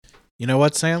You know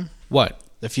what, Sam? What?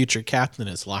 The future captain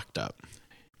is locked up.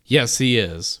 Yes, he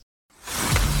is.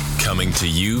 Coming to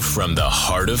you from the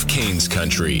heart of Canes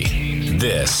country,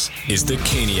 this is the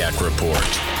Caniac Report.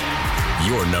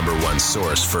 Your number one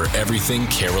source for everything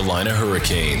Carolina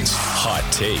Hurricanes. Hot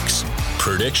takes,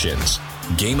 predictions,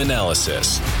 game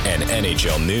analysis, and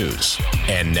NHL news.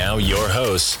 And now your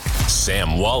hosts,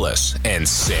 Sam Wallace and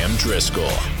Sam Driscoll.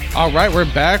 All right, we're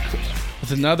back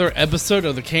with another episode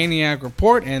of the Caniac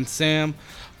Report. And Sam,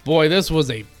 boy, this was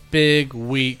a big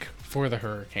week for the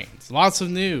Hurricanes. Lots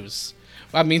of news.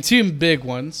 I mean, two big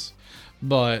ones,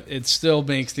 but it still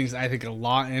makes things, I think, a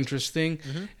lot interesting.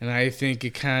 Mm-hmm. And I think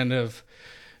it kind of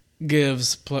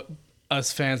gives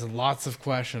us fans lots of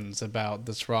questions about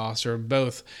this roster,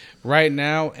 both right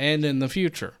now and in the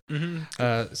future.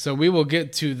 Mm-hmm. So we will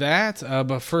get to that.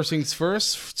 But first things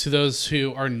first, to those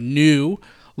who are new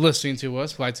listening to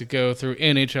us, we like to go through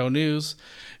NHL news,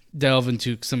 delve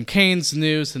into some Canes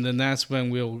news, and then that's when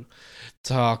we'll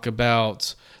talk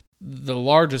about the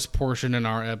largest portion in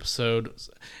our episode.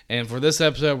 And for this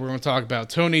episode, we're going to talk about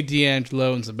Tony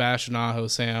DeAngelo and Sebastian Aho,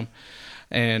 Sam.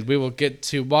 And we will get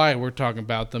to why we're talking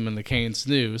about them in the Canes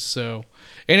news. So,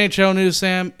 NHL news,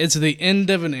 Sam, it's the end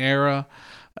of an era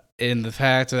in the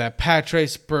fact that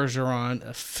Patrice Bergeron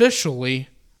officially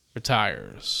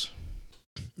retires.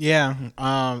 Yeah,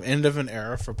 end of an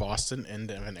era for Boston,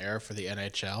 end of an era for the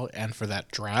NHL, and for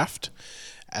that draft.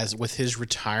 As with his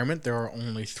retirement, there are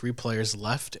only 3 players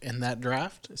left in that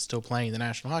draft still playing in the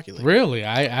National Hockey League. Really?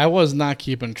 I was not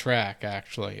keeping track,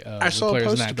 actually, of I the saw players a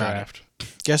post in that about draft. it.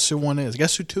 Guess who one is?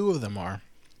 Guess who 2 of them are?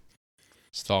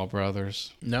 Stahl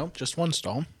brothers. No, just one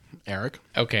Stahl. Eric.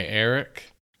 Okay,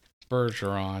 Eric,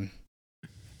 Bergeron,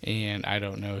 and I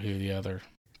don't know who the other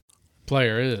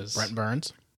player is. Brent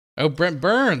Burns. Oh, Brent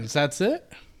Burns. That's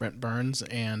it? Brent Burns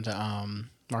and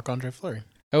Marc-Andre Fleury.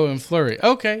 Oh, and Fleury.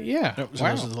 Okay, yeah. Nope, so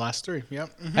those are the last 3. Yep.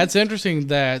 Mm-hmm. That's interesting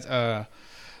that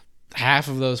half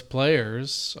of those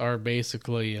players are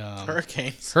basically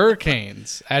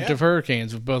Hurricanes, active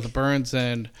Hurricanes, with both Burns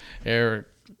and Eric.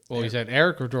 Well, you said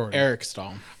Eric or Jordan? Eric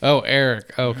Stahl. Oh,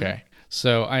 Eric. Okay. Mm-hmm.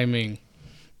 So, I mean,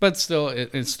 but still,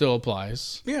 it still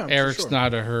applies. Yeah, Eric's sure.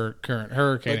 not a current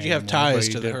Hurricane. But you have anymore, ties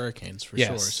to the Hurricanes for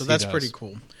sure. So that's pretty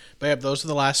cool. But yeah, those are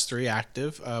the last 3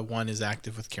 active. One is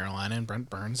active with Carolina and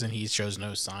Brent Burns, and he shows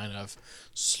no sign of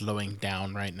slowing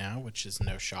down right now, which is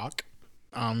no shock.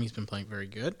 He's been playing very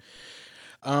good.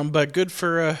 But good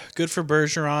for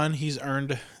Bergeron. He's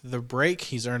earned the break.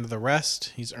 He's earned the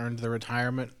rest. He's earned the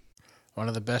retirement. One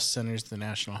of the best centers in the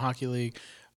National Hockey League.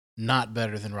 Not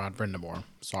better than Rod Brind'Amour.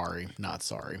 Sorry, not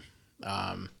sorry.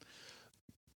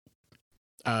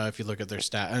 If you look at their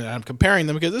stat, and I'm comparing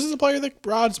them because this is a player that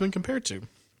Rod's been compared to.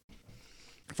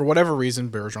 For whatever reason,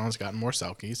 Bergeron's gotten more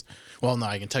Selkies. Well, no,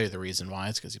 I can tell you the reason why.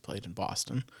 It's because he played in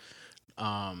Boston.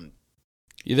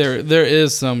 There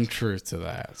is some truth to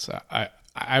that. So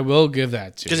I will give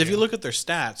that to you. Because if you look at their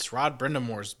stats, Rod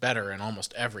Brind'Amour's better in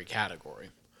almost every category.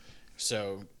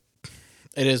 So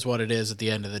it is what it is at the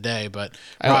end of the day. But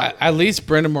at least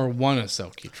Brind'Amour won a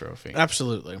Selkie trophy.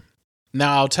 Absolutely.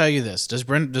 Now, I'll tell you this. Does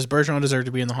Bergeron deserve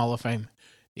to be in the Hall of Fame?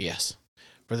 Yes.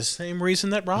 For the same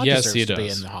reason that Rod deserves to be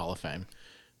in the Hall of Fame.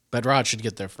 But Rod should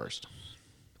get there first.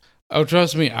 Oh,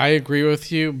 trust me, I agree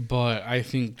with you, but I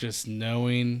think just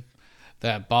knowing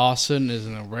that Boston is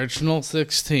an original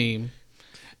 6 team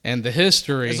and the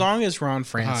history. As long as Ron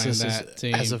Francis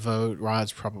has a vote,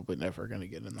 Rod's probably never going to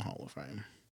get in the Hall of Fame.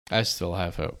 I still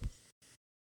have hope.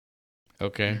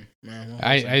 Okay? Yeah, well,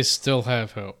 I still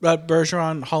have hope. But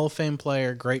Bergeron, Hall of Fame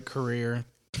player, great career,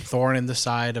 thorn in the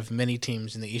side of many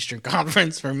teams in the Eastern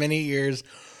Conference for many years.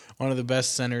 One of the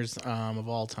best centers of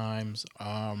all times.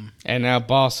 And now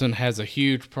Boston has a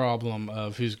huge problem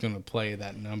of who's going to play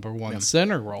that number 1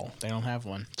 center role. They don't have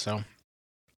one, so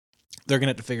they're going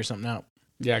to have to figure something out.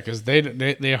 Yeah, because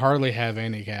they hardly have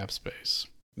any cap space.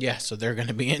 Yeah, so they're going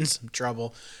to be in some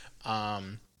trouble.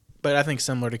 But I think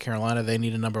similar to Carolina, they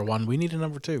need a number 1. We need a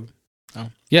number 2.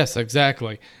 Oh. Yes,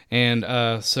 exactly.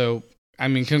 And so, I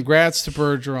mean, congrats to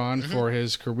Bergeron for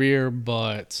his career,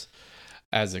 but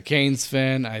as a Canes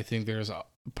fan, I think there's a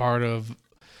part of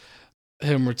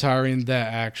him retiring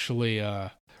that actually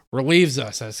relieves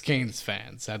us as Canes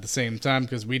fans at the same time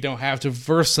because we don't have to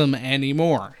verse him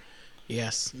anymore.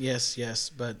 Yes.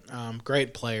 But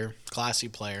great player, classy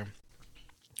player.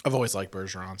 I've always liked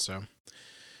Bergeron, so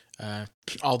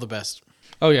all the best.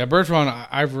 Oh, yeah, Bergeron,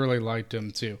 I've really liked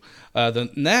him too. The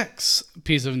next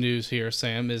piece of news here,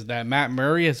 Sam, is that Matt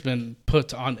Murray has been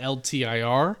put on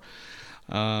LTIR.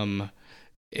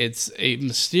 It's a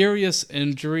mysterious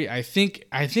injury. I think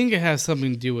it has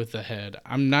something to do with the head.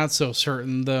 I'm not so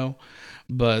certain though,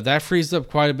 But that frees up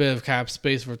quite a bit of cap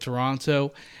space for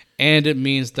Toronto, and it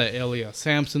means that Ilya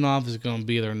Samsonov is going to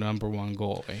be their number one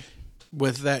goalie.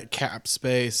 With that cap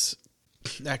space,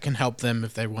 that can help them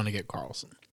if they want to get Carlson.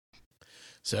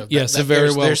 So yes, it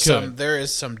very well could. There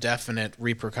is some definite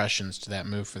repercussions to that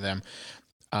move for them,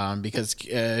 because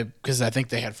I think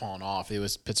they had fallen off. It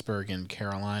was Pittsburgh and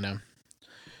Carolina,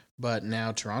 but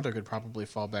now Toronto could probably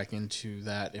fall back into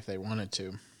that if they wanted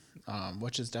to,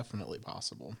 which is definitely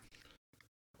possible.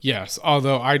 Yes,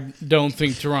 although I don't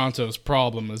think Toronto's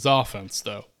problem is offense,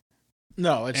 though.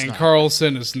 No, it's not. And not.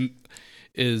 Carlson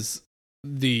is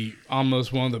the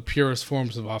almost one of the purest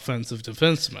forms of offensive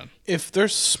defenseman. If they're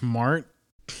smart,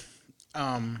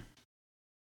 oh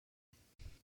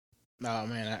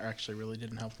man, that actually really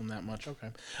didn't help them that much.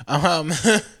 Okay,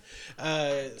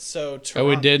 so Toronto,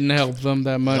 it didn't help them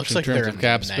that much in terms of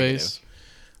cap space.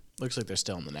 Looks like they're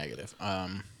still in the negative.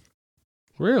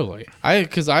 Really?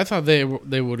 Because I thought they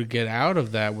would get out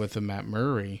of that with the Matt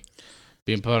Murray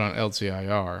being put on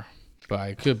LTIR, but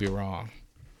I could be wrong.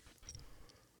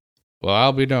 Well,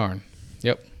 I'll be darned.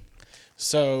 Yep.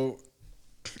 So,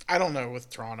 I don't know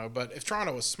with Toronto, but if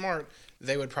Toronto was smart,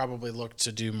 they would probably look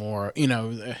to do more,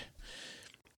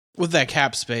 with that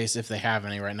cap space, if they have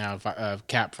any right now,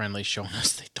 cap friendly showing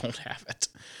us they don't have it.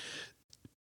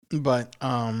 But,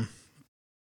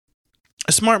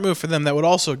 a smart move for them that would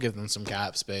also give them some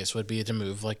cap space would be to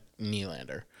move like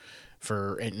Nylander.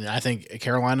 And I think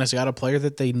Carolina's got a player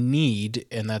that they need,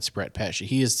 and that's Brett Pesce.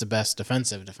 He is the best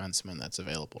defensive defenseman that's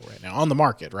available right now on the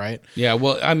market, right? Yeah,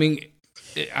 well, I mean,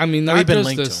 not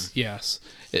just this. Yes,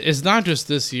 it's not just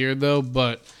this year though,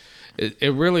 but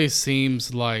it really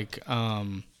seems like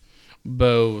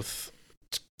both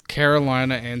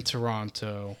Carolina and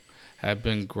Toronto have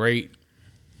been great,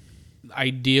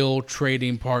 ideal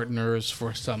trading partners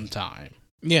for some time.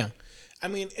 Yeah. I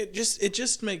mean, it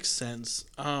just makes sense.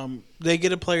 They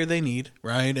get a player they need,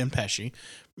 right? And Pesce.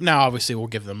 Now, obviously, we'll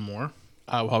give them more.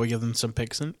 While we give them some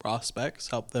picks and prospects,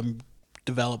 help them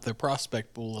develop their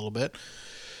prospect pool a little bit.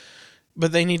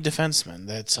 But they need defensemen.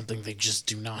 That's something they just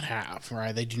do not have,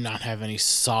 right? They do not have any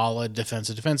solid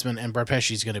defensive defensemen, and Brett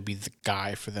Pesce is going to be the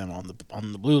guy for them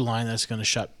on the blue line that's going to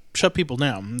shut people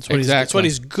down. That's what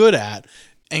he's good at.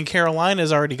 And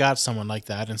Carolina's already got someone like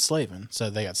that in Slavin. So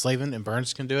they got Slavin, and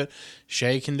Burns can do it.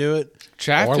 Shea can do it.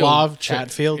 Orlov,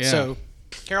 Chatfield. Yeah. So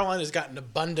Carolina's got an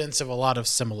abundance of a lot of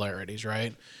similarities,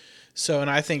 right? So, and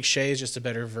I think Shea is just a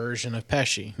better version of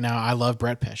Pesce. Now, I love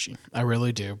Brett Pesce. I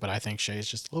really do. But I think Shea is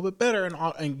just a little bit better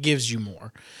and gives you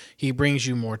more. He brings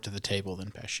you more to the table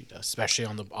than Pesce does, especially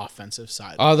on the offensive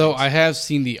side. Although I have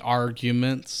seen the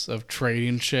arguments of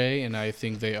trading Shea, and I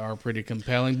think they are pretty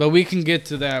compelling. But we can get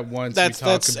to that once we talk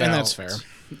about... And that's fair.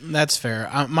 That's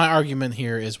fair. My argument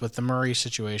here is with the Murray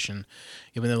situation,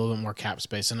 giving them a little bit more cap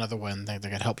space. Another one that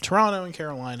could help Toronto and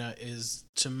Carolina is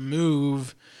to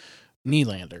move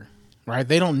Nylander. Right,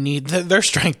 they don't need their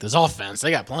strength is offense.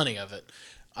 They got plenty of it.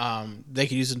 They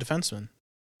could use a defenseman.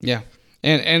 Yeah,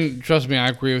 and trust me, I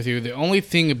agree with you. The only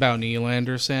thing about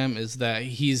Nylander, Sam, is that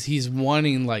he's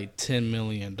wanting like $10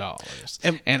 million,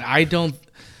 and I don't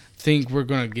think we're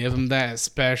gonna give him that,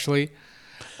 especially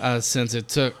since it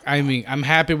took. I mean, I'm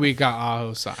happy we got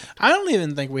Aho signed. I don't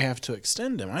even think we have to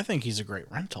extend him. I think he's a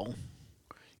great rental.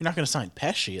 You're not going to sign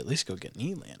Pesce. At least go get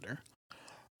Nylander.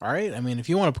 All right. I mean, if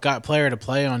you want a player to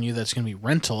play on you that's going to be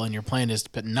rental, and your plan is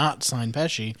to not sign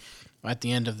Pesce at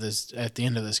the end of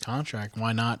this contract,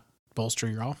 why not bolster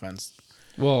your offense?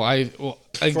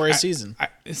 For a season.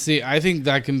 I think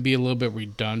that can be a little bit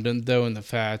redundant though, in the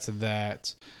fact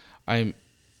that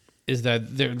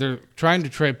they're trying to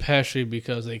trade Pesce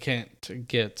because they can't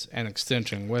get an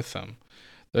extension with him.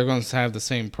 They're going to have the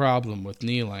same problem with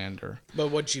Nylander.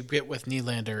 But what you get with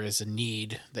Nylander is a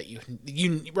need that you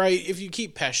right. If you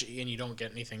keep Pesce and you don't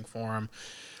get anything for him,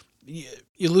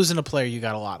 you're losing a player you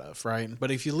got a lot of, right?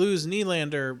 But if you lose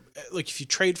Nylander, like if you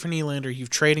trade for Nylander, you're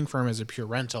trading for him as a pure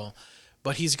rental,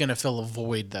 but he's going to fill a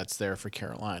void that's there for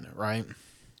Carolina, right?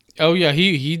 Oh yeah,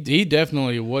 he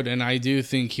definitely would, and I do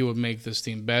think he would make this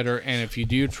team better. And if you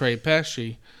do trade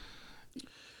Pesce,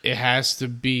 it has to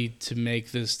be to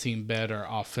make this team better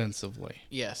offensively.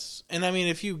 Yes. And, I mean,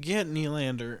 if you get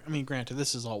Nylander, I mean, granted,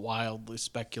 this is all wildly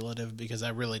speculative because I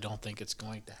really don't think it's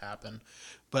going to happen.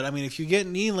 But, I mean, if you get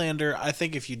Nylander, I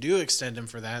think if you do extend him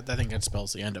for that, I think that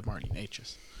spells the end of Marty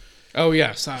Necas. Oh,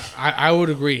 yes. I would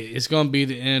agree. It's going to be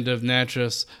the end of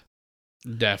Necas.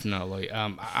 Definitely.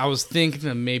 I was thinking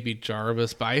of maybe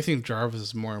Jarvis, but I think Jarvis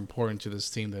is more important to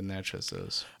this team than Necas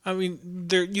is. I mean,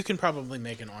 you can probably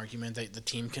make an argument that the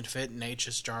team can fit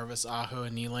Necas, Jarvis, Aho,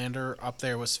 and Nylander up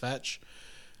there with Svetch.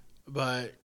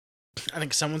 But I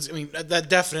think that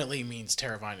definitely means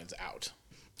Teravainen's out.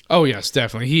 Oh, yes,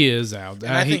 definitely. He is out.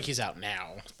 And I think he's out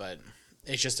now, but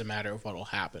it's just a matter of what will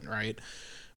happen, right?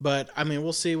 But, I mean,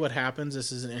 we'll see what happens.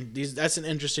 That's an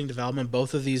interesting development.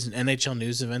 Both of these NHL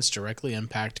news events directly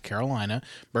impact Carolina.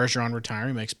 Bergeron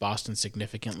retiring makes Boston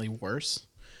significantly worse.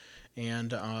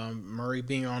 And Murray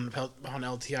being on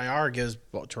LTIR gives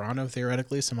Toronto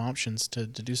theoretically some options to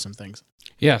do some things.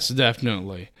 Yes,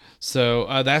 definitely. So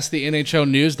that's the NHL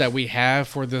news that we have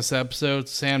for this episode.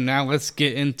 Sam, now let's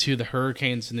get into the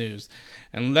Hurricanes news.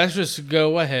 And let's just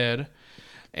go ahead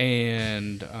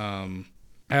and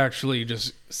actually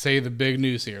just say the big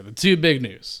news here. The two big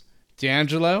news.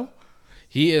 DeAngelo,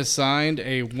 he has signed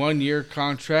a 1-year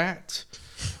contract.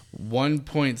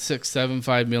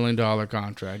 $1.675 million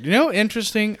contract. You know,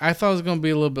 interesting. I thought it was going to be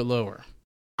a little bit lower.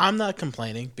 I'm not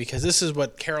complaining because this is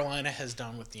what Carolina has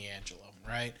done with DeAngelo,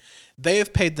 right? They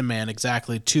have paid the man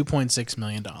exactly $2.6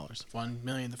 million. $1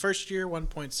 million the first year,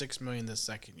 $1.6 million the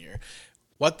second year.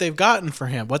 What they've gotten for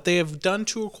him, what they have done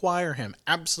to acquire him,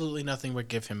 absolutely nothing but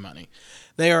give him money.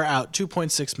 They are out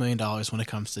 $2.6 million when it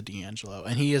comes to DeAngelo,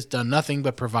 and he has done nothing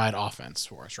but provide offense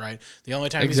for us, right? The only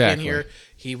time he's been here,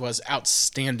 he was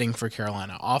outstanding for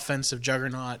Carolina. Offensive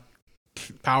juggernaut,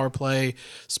 power play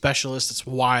specialist. That's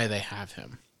why they have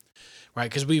him, right?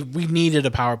 Because we needed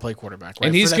a power play quarterback, right?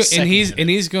 And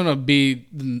he's going to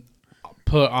be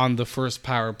put on the first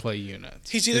power play unit.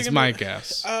 It's my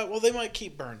guess. Well, they might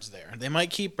keep Burns there.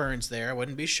 I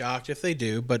wouldn't be shocked if they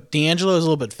do, but DeAngelo is a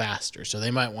little bit faster, so they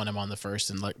might want him on the first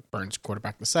and let Burns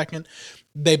quarterback the second.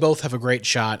 They both have a great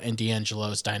shot, and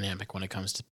DeAngelo is dynamic when it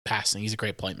comes to passing. He's a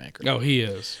great playmaker. Oh, he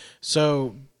is.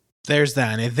 So there's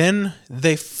that. And then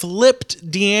they flipped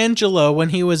DeAngelo when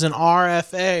he was an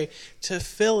RFA to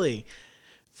Philly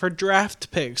for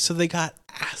draft picks, so they got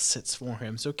assets for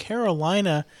him. So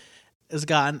Carolina has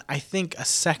gotten, I think, a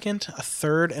second, a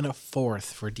third, and a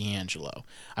fourth for DeAngelo.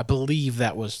 I believe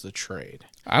that was the trade.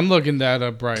 I'm looking that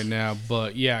up right now,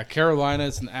 but yeah, Carolina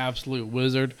is an absolute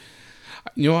wizard.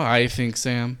 You know what I think,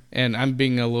 Sam? And I'm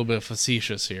being a little bit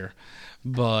facetious here,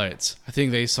 but I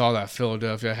think they saw that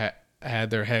Philadelphia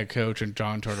had their head coach in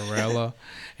John Tortorella,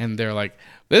 and they're like,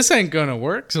 this ain't going to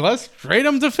work, so let's trade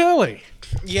him to Philly.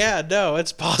 Yeah, no,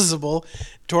 it's possible.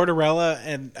 Tortorella,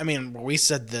 and I mean, we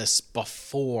said this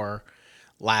before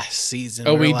last season.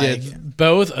 Oh, we did.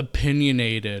 Both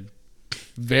opinionated,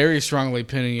 very strongly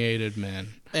opinionated men.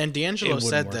 And DeAngelo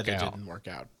said that it didn't work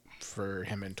out for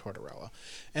him and Tortorella.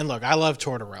 And look, I love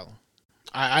Tortorella.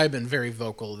 I've been very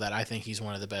vocal that I think he's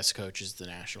one of the best coaches in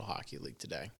the National Hockey League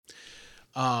today.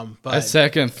 But a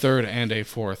second, third, and a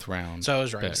fourth round. So I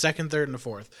was right. Pick. Second, third, and a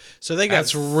fourth. So they got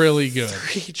that's really good.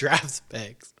 3 draft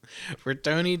picks for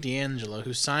Tony DeAngelo,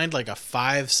 who signed like a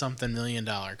 $5-something million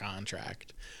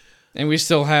contract. And we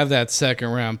still have that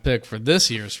second round pick for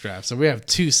this year's draft, so we have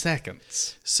 2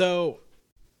 seconds. So,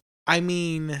 I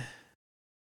mean,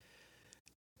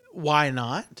 why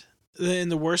not? In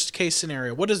the worst case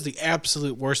scenario, what is the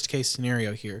absolute worst case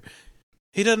scenario here?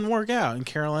 He doesn't work out, and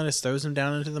Carolina throws him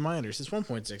down into the minors. It's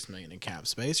 $1.6 million in cap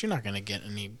space. You're not going to get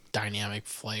any dynamic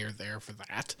player there for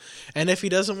that. And if he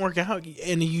doesn't work out,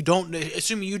 and you don't,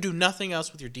 assuming you do nothing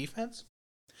else with your defense,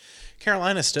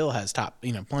 Carolina still has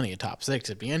plenty of top 6.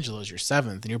 If DeAngelo's your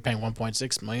 7th, and you're paying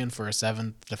 $1.6 million for a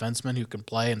 7th defenseman who can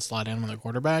play and slide in with the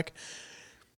quarterback,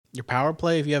 your power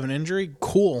play, if you have an injury,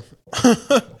 cool.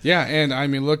 Yeah, and I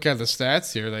mean, look at the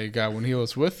stats here that he got when he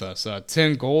was with us.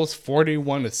 10 goals,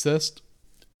 41 assists,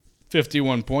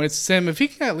 51 points. Sam, if he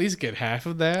can at least get half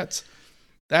of that,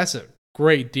 that's a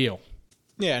great deal.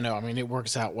 Yeah, no, I mean, it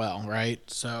works out well, right?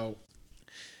 So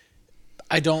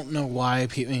I don't know why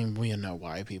people, I mean, we know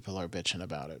why people are bitching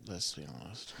about it, let's be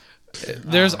honest.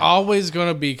 There's always going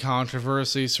to be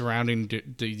controversy surrounding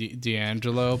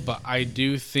DeAngelo, but I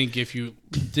do think if you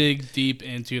dig deep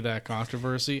into that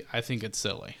controversy, I think it's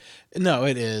silly. No,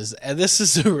 it is. And this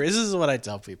is what I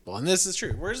tell people, and this is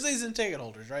true. We're season ticket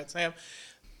holders, right, Sam?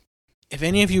 If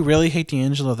any of you really hate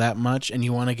DeAngelo that much and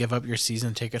you want to give up your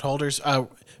season ticket holders,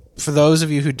 for those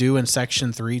of you who do in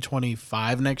Section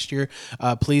 325 next year,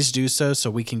 please do so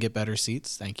we can get better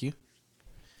seats. Thank you.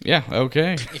 Yeah,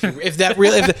 okay.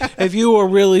 If you are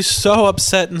really so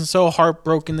upset and so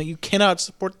heartbroken that you cannot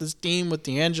support this team with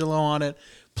DeAngelo on it,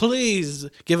 please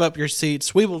give up your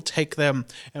seats. We will take them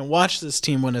and watch this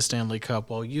team win a Stanley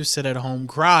Cup while you sit at home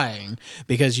crying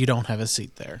because you don't have a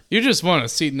seat there. You just want a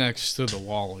seat next to the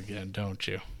wall again, don't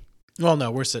you? Well, no,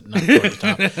 we're sitting up toward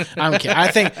the top. I'm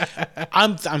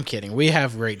kidding. I'm kidding. We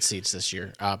have great seats this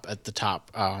year up at the top.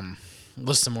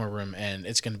 Listen more room, and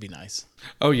it's going to be nice.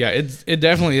 Oh, yeah, it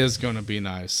definitely is going to be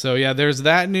nice. So, yeah, there's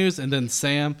that news. And then,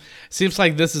 Sam, seems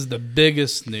like this is the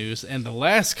biggest news and the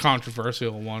last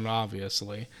controversial one,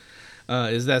 obviously,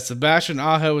 is that Sebastian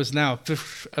Aho is now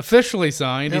officially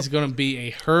signed. Yep. He's going to be a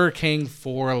Hurricane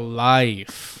for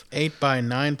life. 8 by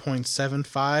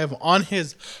 9.75 on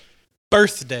his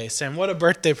birthday. Sam, what a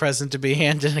birthday present to be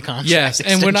handed a contract. Yes,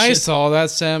 extension. And when I saw that,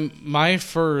 Sam, my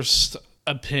first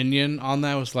opinion on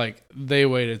that was like, they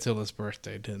waited till his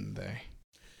birthday, didn't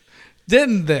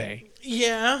they?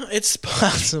 Yeah, it's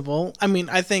possible. I mean,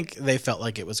 I think they felt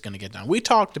like it was going to get done. We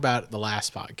talked about it the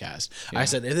last podcast. Yeah. I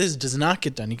said, if this does not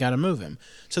get done, you got to move him.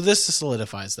 So this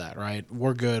solidifies that, right?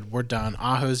 We're good. We're done.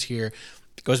 Aho's here.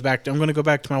 Goes back. I'm going to go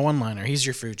back to my one-liner. He's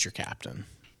your future captain.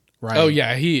 Right. Oh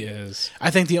yeah, he is.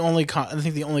 I think the only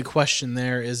question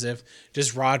there is if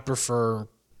does Rod prefer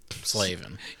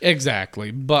Slavin?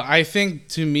 Exactly. But I think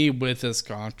to me with this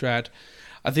contract,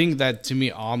 I think that to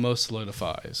me almost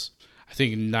solidifies. I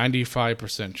think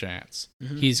 95% chance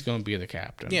he's going to be the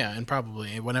captain. Yeah, and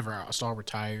probably whenever Stahl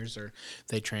retires or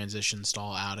they transition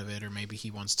Stahl out of it, or maybe he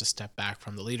wants to step back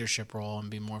from the leadership role and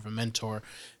be more of a mentor.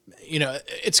 You know,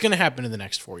 it's going to happen in the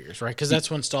next 4 years, right? Because that's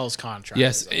when Stahl's contract.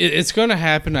 Yes, it's going to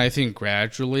happen, I think,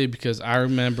 gradually, because I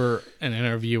remember an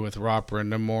interview with Rob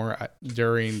Brindamore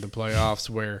during the playoffs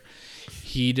where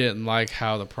he didn't like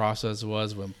how the process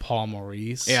was when Paul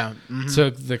Maurice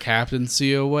took the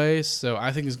captaincy away. So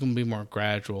I think it's going to be more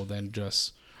gradual than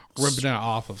just ripping it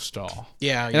off of Stahl.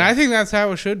 Yeah. And I think that's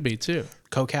how it should be, too.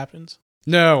 Co-captains?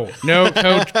 No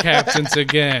co-captains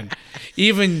again.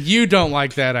 Even you don't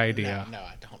like that idea. No,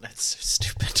 I don't. That's so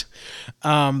stupid.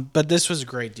 But this was a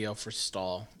great deal for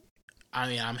Stahl. I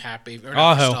mean, I'm happy.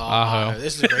 Aho.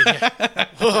 This is a great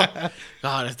deal.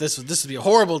 God, if this would be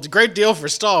a great deal for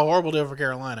Stahl, horrible deal for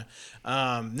Carolina.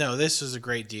 No, this was a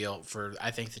great deal for,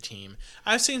 I think, the team.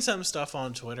 I've seen some stuff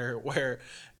on Twitter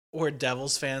where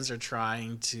Devils fans are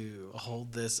trying to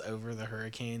hold this over the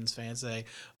Hurricanes fans. Say,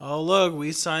 oh, look,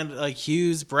 we signed like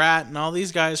Hughes, Bratt, and all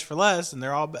these guys for less, and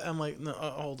they're all. I'm like, no,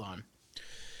 hold on.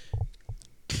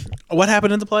 What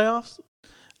happened in the playoffs?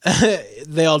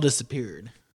 They all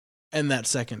disappeared in that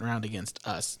second round against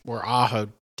us, where Aho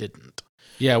didn't.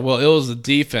 Yeah, well, it was the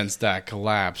defense that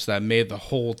collapsed that made the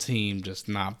whole team just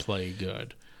not play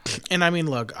good. And I mean,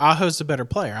 look, Aho's a better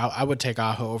player. I would take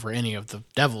Aho over any of the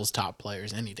Devils' top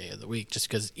players any day of the week, just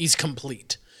because he's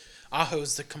complete.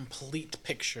 Aho's the complete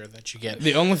picture that you get.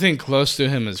 The only thing close to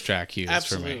him is Jack Hughes.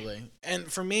 Absolutely. For me.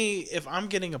 And for me, if I'm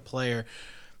getting a player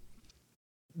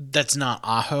that's not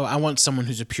Aho, I want someone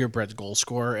who's a purebred goal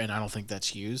scorer, and I don't think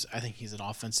that's Hughes. I think he's an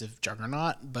offensive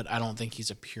juggernaut, but I don't think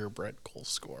he's a purebred goal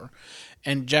scorer.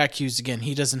 And Jack Hughes, again,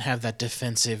 he doesn't have that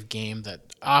defensive game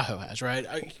that Aho has, right?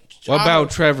 What about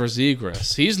Trevor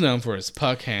Zegras? He's known for his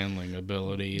puck handling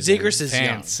abilities. Zegras is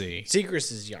young.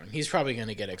 Zegras is young. He's probably going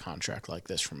to get a contract like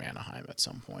this from Anaheim at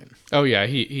some point. Oh, yeah,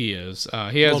 he is.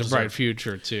 He has a bright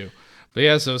future, too. But,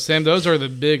 yeah, so, Sam, those are the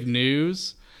big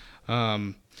news.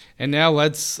 And now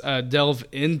let's delve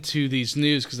into these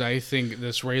news, because I think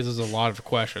this raises a lot of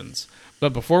questions.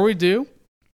 But before we do...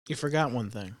 You forgot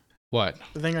one thing. What?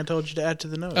 The thing I told you to add to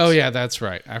the notes. Oh, yeah, that's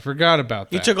right. I forgot about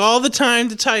that. You took all the time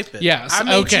to type it. Yes, I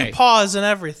made you pause and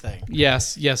everything.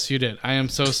 Yes, you did. I am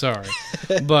so sorry.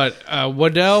 But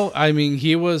Waddell, I mean,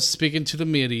 he was speaking to the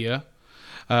media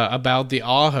about the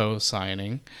Aho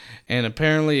signing, and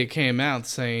apparently it came out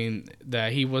saying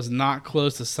that he was not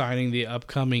close to signing the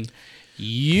upcoming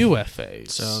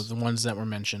UFAs. So the ones that were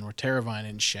mentioned were Teravainen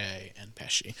and Shea and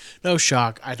Pesce. No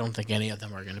shock. I don't think any of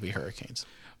them are going to be Hurricanes.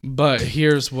 But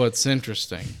here's what's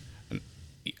interesting.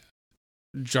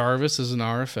 Jarvis is an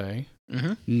RFA.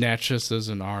 Mm-hmm. Natchez is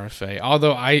an RFA.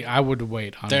 Although I would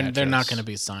wait on They're not going to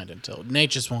be signed until...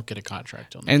 Natchez won't get a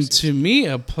contract until next And season. to me,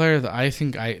 a player that I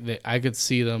think I could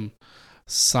see them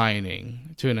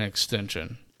signing to an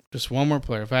extension. Just one more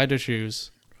player. If I had to choose,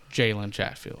 Jalen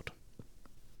Chatfield.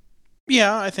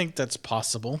 Yeah, I think that's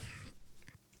possible.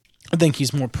 I think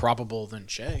he's more probable than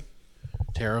Shea,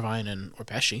 Teravainen, or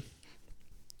Pesce.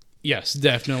 Yes,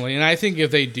 definitely. And I think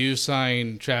if they do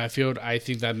sign Chatfield, I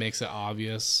think that makes it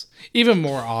obvious. Even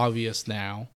more obvious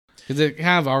now. Because it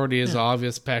kind of already is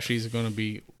obvious Pesce's going to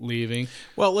be leaving.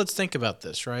 Well, let's think about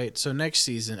this, right? So next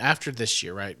season, after this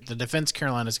year, right, the defense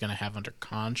Carolina's going to have under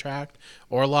contract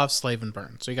Orlov, Slavin,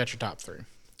 Burns. So you got your top three.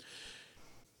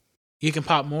 You can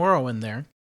pop Morrow in there,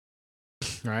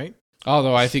 right?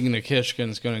 Although I think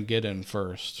Nikishkin's going to get in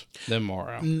first, then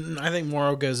Morrow. I think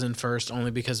Morrow goes in first only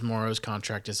because Morrow's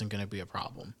contract isn't going to be a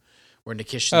problem. where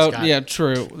Nikishin's got. Yeah,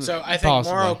 true. So I think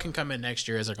Morrow can come in next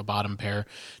year as like a bottom pair,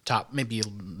 top, maybe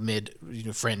mid,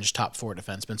 fringe top 4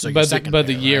 defenseman. So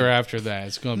the year after that,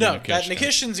 it's going to be Nikishin. No,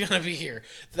 Nikishin's going to be here.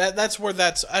 That's where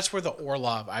the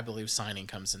Orlov, I believe, signing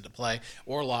comes into play.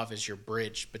 Orlov is your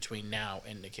bridge between now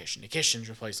and Nikishin. Nikishin's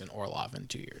replacing Orlov in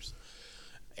 2 years,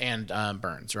 and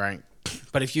Burns, right?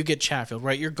 But if you get Chatfield,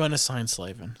 right, you're going to sign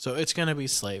Slavin. So it's going to be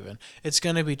Slavin. It's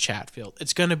going to be Chatfield.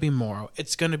 It's going to be Morrow.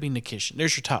 It's going to be Nikishin.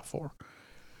 There's your top 4,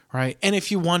 right? And if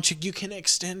you want to, you can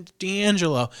extend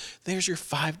DeAngelo. There's your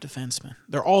 5 defensemen.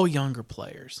 They're all younger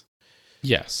players.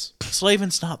 Yes.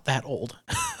 Slavin's not that old.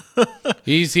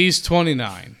 He's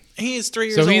 29. He is 3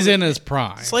 years old. So he's in his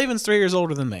prime. Slavin's 3 years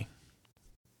older than me.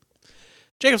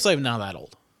 Jacob Slavin, not that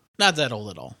old. Not that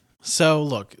old at all. So,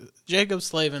 look, Jacob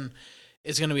Slavin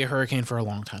is going to be a Hurricane for a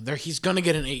long time. He's going to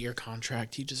get an 8-year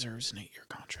contract. He deserves an 8-year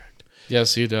contract.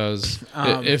 Yes, he does.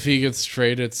 If he gets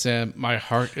traded, Sam, my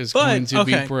heart is going to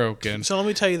be broken. So let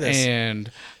me tell you this.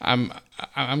 And I'm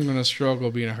going to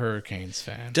struggle being a Hurricanes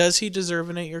fan. Does he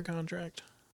deserve an 8-year contract?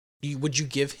 Would you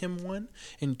give him one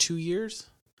in 2 years?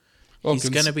 Well, he's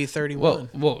going to be 31.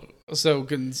 So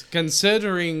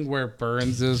considering where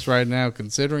Burns is right now,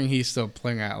 considering he's still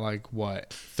playing at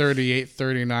 38,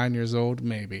 39 years old,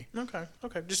 maybe. Okay.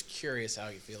 Just curious how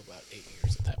you feel about 8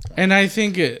 years at that point. And I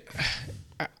think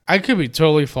I could be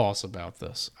totally false about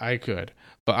this. I could.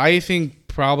 But I think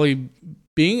probably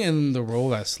being in the role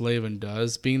that Slavin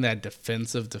does, being that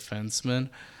defensive defenseman,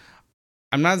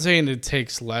 I'm not saying it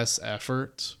takes less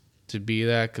effort to be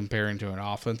that comparing to an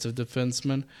offensive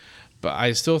defenseman, but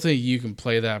I still think you can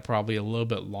play that probably a little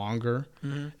bit longer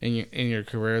in your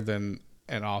career than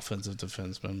an offensive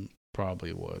defenseman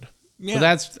probably would. Yeah.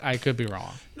 But I could be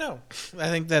wrong. No, I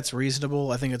think that's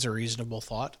reasonable. I think it's a reasonable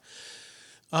thought.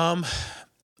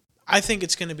 I think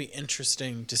it's going to be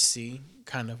interesting to see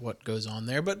kind of what goes on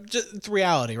there, but it's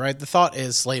reality, right? The thought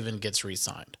is Slavin gets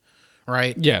re-signed,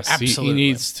 right? Yes, absolutely. He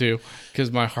needs to,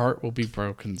 because my heart will be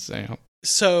broken, Sam.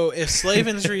 So if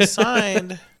Slavin's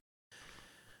re-signed,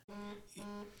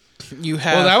 you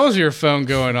have... Well, that was your phone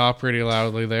going off pretty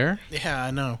loudly there. Yeah,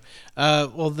 I know.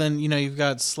 Well, then, you've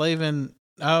got Slavin...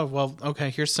 Oh, well, okay,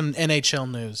 here's some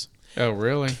NHL news. Oh,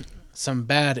 really? Some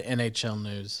bad NHL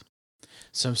news.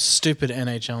 Some stupid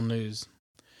NHL news.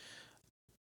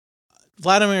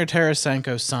 Vladimir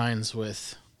Tarasenko signs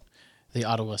with the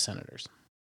Ottawa Senators.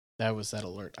 That was that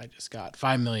alert I just got.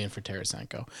 $5 million for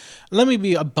Tarasenko. Let me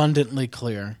be abundantly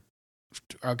clear.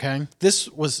 Okay? This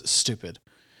was stupid.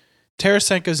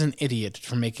 Tarasenko's an idiot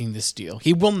for making this deal.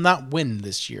 He will not win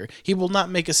this year. He will not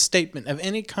make a statement of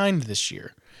any kind this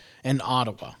year in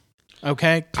Ottawa.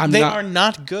 Okay? They are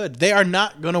not good. They are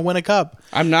not going to win a cup.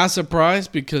 I'm not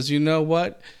surprised because you know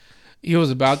what? He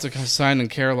was about to sign in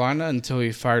Carolina until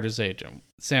he fired his agent.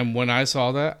 Sam, when I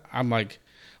saw that, I'm like,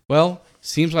 well,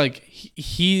 seems like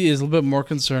he is a little bit more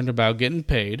concerned about getting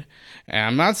paid. And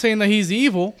I'm not saying that he's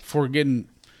evil for getting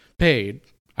paid.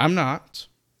 I'm not.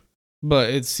 But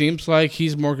it seems like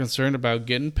he's more concerned about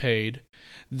getting paid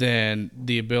than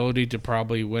the ability to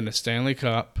probably win a Stanley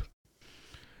Cup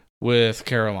with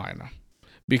Carolina.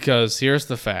 Because here's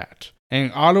the fact.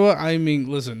 And Ottawa, I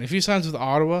mean, listen, if he signs with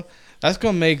Ottawa, that's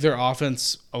going to make their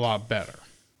offense a lot better.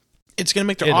 It's going to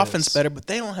make their offense better, but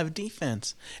they don't have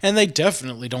defense. And they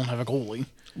definitely don't have a goalie.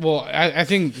 Well, I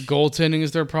think goaltending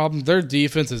is their problem. Their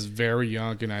defense is very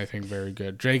young and I think very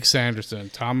good. Jake Sanderson,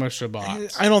 Thomas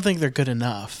Chabot. I don't think they're good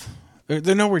enough.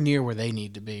 They're nowhere near where they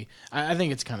need to be. I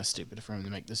think it's kind of stupid for him to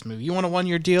make this move. You want a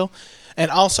 1-year deal?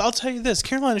 And also, I'll tell you this.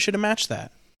 Carolina should have matched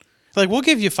that. We'll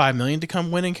give you $5 million to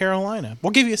come win in Carolina.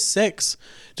 We'll give you $6 million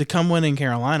to come win in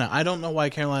Carolina. I don't know why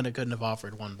Carolina couldn't have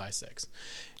offered 1 by 6.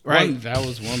 Right? That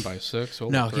was 1 by 6.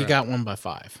 Holy crap. He got 1 by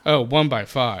 5. Oh, 1 by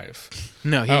 5.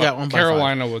 No, he got 1 by 5.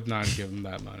 Carolina would not give him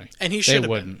that money. And he should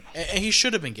have been. And he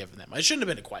should have been given that money. It shouldn't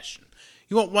have been a question.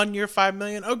 You want 1 year, $5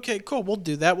 million? Okay, cool. We'll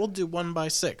do that. We'll do 1 by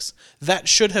 6. That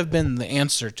should have been the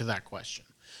answer to that question.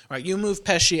 Right? You move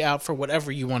Pesci out for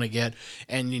whatever you want to get,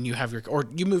 and then you have or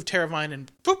you move Teravine and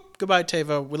boop, goodbye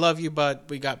Tavo. We love you, but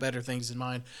we got better things in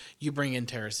mind. You bring in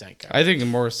Tarasenko. I think it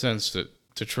more sense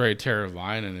to trade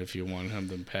Teravine and if you want him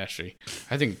than Pesci.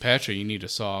 I think Pesci, you need to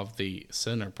solve the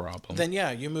center problem. Then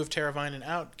yeah, you move Teravine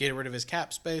out, get rid of his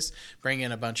cap space, bring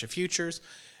in a bunch of futures.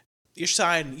 You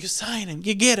sign him,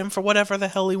 you get him for whatever the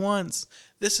hell he wants.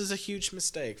 This is a huge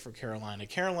mistake for Carolina.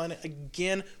 Carolina,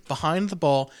 again, behind the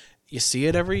ball. You see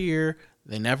it every year.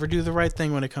 They never do the right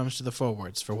thing when it comes to the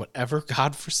forwards. For whatever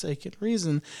godforsaken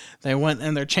reason, they went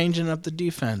and they're changing up the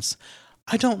defense.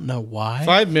 I don't know why.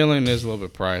 $5 million is a little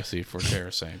bit pricey for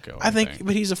Tarasenko. I think,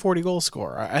 but he's a 40-goal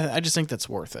scorer. I just think that's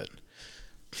worth it.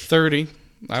 30,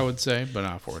 I would say, but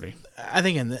not 40. I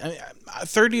think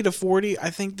 30 to 40, I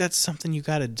think that's something you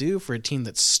got to do for a team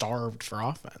that's starved for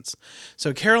offense.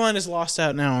 So Carolina's lost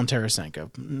out now on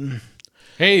Tarasenko.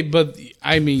 Hey, but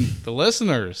I mean, the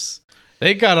listeners,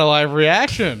 they got a live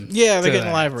reaction. Yeah, they're getting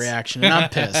a live reaction, and I'm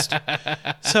pissed.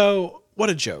 So, what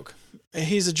a joke.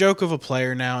 He's a joke of a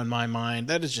player now in my mind.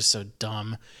 That is just so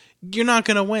dumb. You're not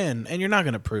going to win, and you're not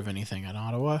going to prove anything at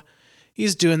Ottawa.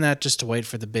 He's doing that just to wait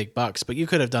for the big bucks, but you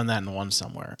could have done that and won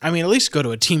somewhere. I mean, at least go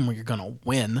to a team where you're going to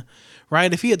win,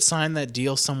 right? If he had signed that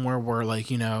deal somewhere where,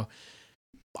 like, you know,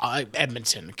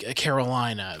 Edmonton,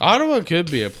 Carolina. Ottawa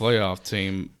could be a playoff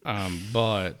team,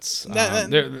 but it's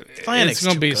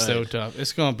going to be so tough.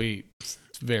 It's going to be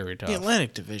very tough. The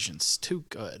Atlantic Division's too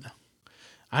good.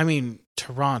 I mean,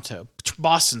 Toronto.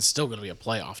 Boston's still going to be a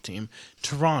playoff team.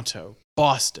 Toronto,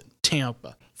 Boston,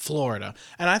 Tampa, Florida.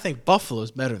 And I think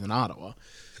Buffalo's better than Ottawa.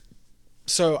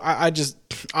 So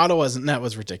Ottawa's net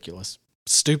was ridiculous.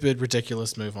 Stupid,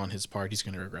 ridiculous move on his part. He's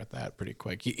going to regret that pretty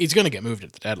quick. He's going to get moved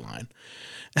at the deadline.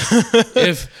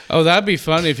 That'd be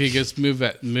fun if he gets moved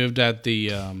at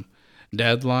the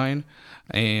deadline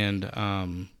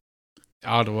and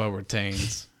Ottawa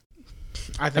retains.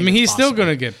 I mean, he's still going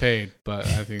to get paid, but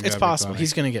I think it's possible.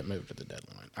 He's going to get moved at the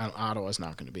deadline. Ottawa's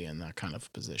not going to be in that kind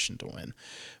of position to win.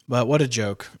 But what a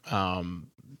joke.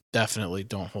 Definitely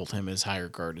don't hold him as high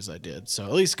regard as I did. So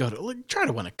at least try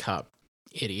to win a cup,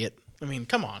 idiot. I mean,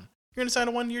 come on. You're going to sign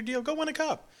a 1-year deal? Go win a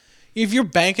cup. If you're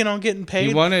banking on getting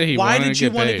paid, why did you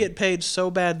want to get paid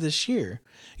so bad this year?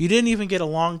 You didn't even get a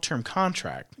long-term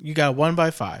contract. You got a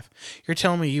 1x5. You're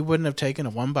telling me you wouldn't have taken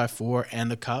a 1x4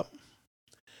 and a cup?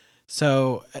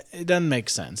 So it doesn't make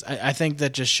sense. I think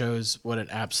that just shows what an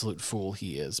absolute fool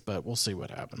he is, but we'll see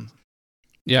what happens.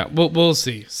 Yeah, we'll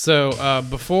see. So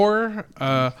before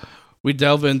we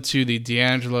delve into the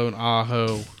DeAngelo and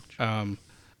Aho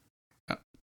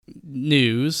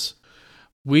news,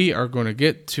 we are going to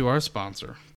get to our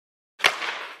sponsor.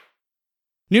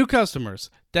 New customers,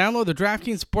 download the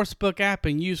DraftKings Sportsbook app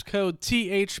and use code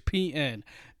THPN.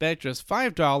 Bet just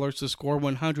 $5 to score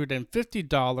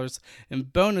 $150 in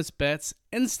bonus bets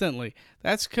instantly.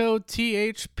 That's code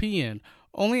THPN,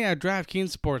 only at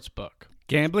DraftKings Sportsbook.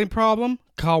 Gambling problem?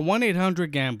 Call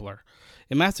 1-800-GAMBLER.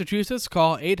 In Massachusetts,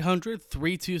 call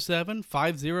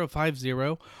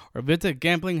 800-327-5050 or visit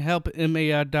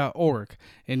gamblinghelpma.org.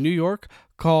 In New York,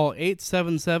 call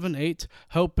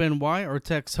 877-8-HOPE-NY or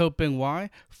text HOPE-NY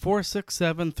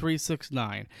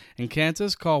 467-369. In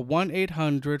Kansas, call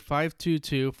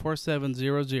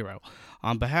 1-800-522-4700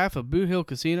 on behalf of Boo Hill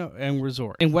Casino and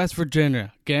Resort. In West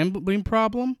Virginia, gambling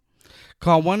problem?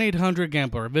 Call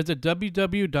 1-800-GAMBLER. Visit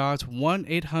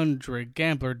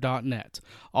www.1800gambler.net.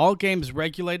 All games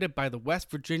regulated by the West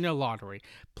Virginia Lottery.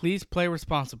 Please play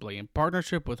responsibly in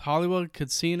partnership with Hollywood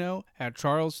Casino at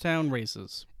Charlestown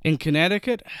Races. In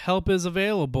Connecticut, help is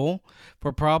available.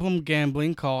 For problem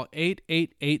gambling, call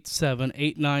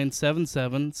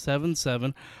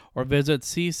 888-789-7777 or visit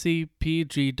ccpg.org.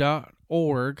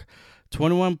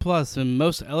 21 plus in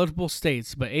most eligible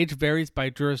states, but age varies by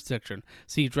jurisdiction.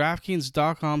 See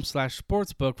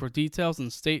DraftKings.com/sportsbook for details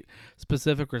and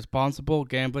state-specific responsible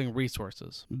gambling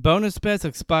resources. Bonus bets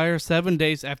expire 7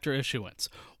 days after issuance.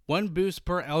 1 boost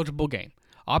per eligible game.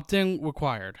 Opt-in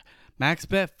required. Max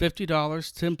bet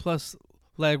 $50, 10 plus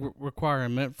leg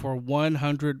requirement for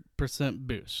 100%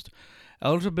 boost.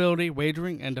 Eligibility,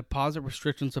 wagering, and deposit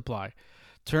restrictions apply.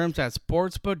 Terms at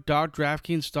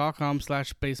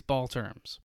sportsbook.draftkings.com/baseball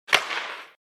terms.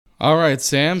 All right,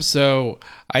 Sam. So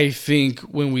I think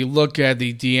when we look at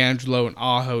the DeAngelo and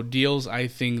Aho deals, I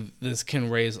think this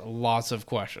can raise lots of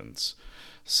questions.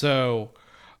 So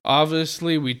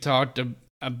obviously we talked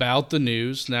about the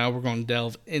news. Now we're going to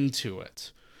delve into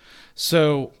it.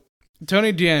 So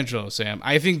Tony DeAngelo, Sam,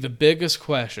 I think the biggest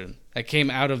question that came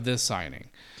out of this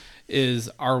signing is,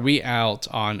 are we out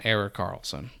on Erik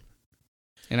Karlsson?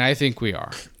 And I think we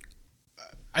are.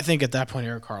 I think at that point,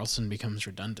 Erik Karlsson becomes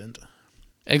redundant.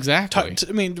 Exactly.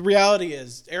 I mean, the reality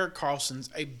is Erik Karlsson's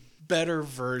a better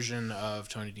version of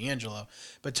Tony DeAngelo,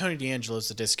 but Tony DeAngelo is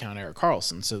a discount Erik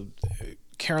Karlsson. So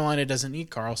Carolina doesn't need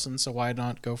Karlsson, so why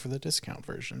not go for the discount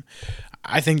version?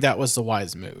 I think that was the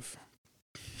wise move.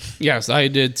 Yes, I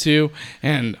did too.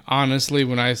 And honestly,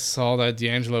 when I saw that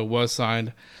DeAngelo was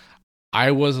signed,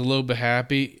 I was a little bit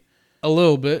happy. A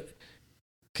little bit.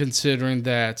 Considering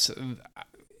that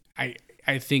I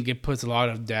think it puts a lot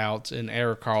of doubt in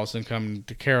Erik Karlsson coming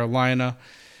to Carolina,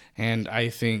 and I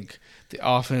think the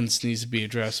offense needs to be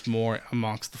addressed more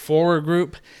amongst the forward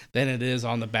group than it is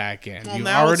on the back end. Well, you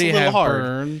already have hard.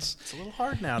 Burns. It's a little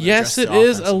hard now. Yes, it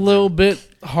is a little bit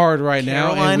hard right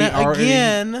now. Carolina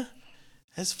again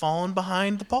has fallen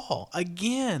behind the ball.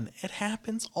 Again, it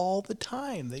happens all the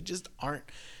time. They just aren't.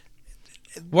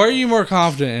 What are you more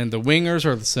confident in, the wingers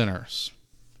or the centers?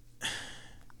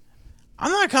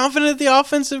 I'm not confident the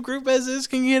offensive group as is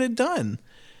can get it done.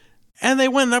 And they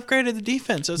went and upgraded the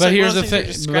defense. So it's But like here's the thing.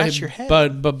 thing. Scratch your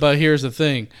head. But here's the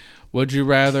thing. Would you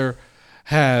rather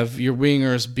have your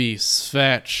wingers be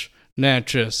Svetch,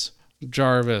 Natchez,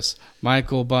 Jarvis,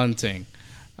 Michael Bunting,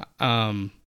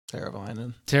 Teravainen,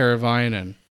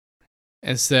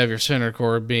 instead of your center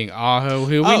core being Aho,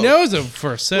 who we know is a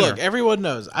first center? Look, everyone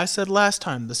knows. I said last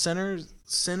time the centers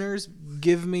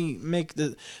make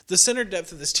the center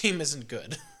depth of this team isn't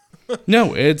good.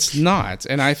 No, it's not,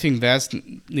 and I think that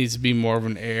needs to be more of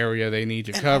an area they need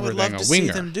to cover than a winger. I would love to see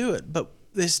them do it, but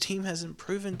this team hasn't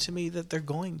proven to me that they're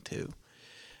going to.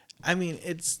 I mean,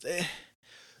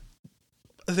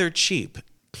 they're cheap.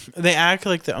 They act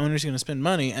like the owner's going to spend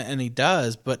money, and he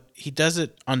does, but he does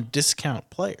it on discount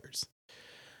players.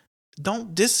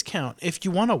 Don't discount. If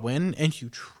you want to win and you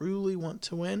truly want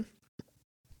to win,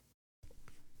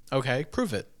 okay,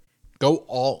 prove it. Go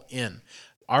all in.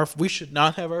 We should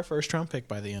not have our first round pick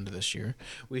by the end of this year.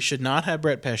 We should not have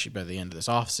Brett Pesce by the end of this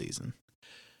offseason.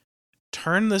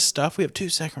 Turn this stuff. We have 2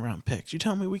 second round picks. You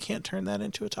tell me we can't turn that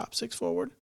into a top 6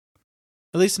 forward?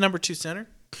 At least number 2 center?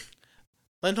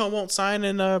 Lindholm won't sign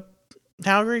in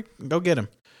Calgary? Go get him.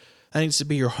 That needs to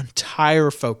be your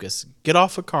entire focus. Get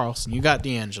off of Karlsson. You got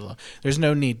DeAngelo. There's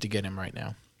no need to get him right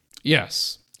now.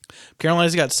 Yes.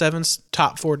 Carolina's got 7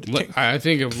 top 4. I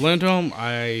think of Lindholm.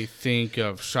 I think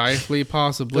of Scheifele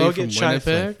possibly from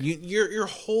Winnipeg. Your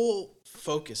whole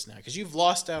focus now, because you've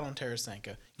lost out on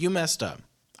Tarasenko. You messed up.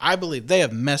 I believe they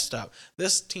have messed up.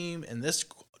 This team and this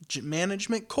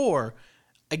management core,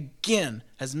 again,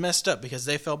 has messed up because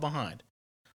they fell behind.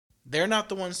 They're not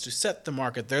the ones to set the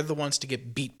market. They're the ones to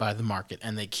get beat by the market,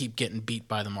 and they keep getting beat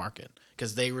by the market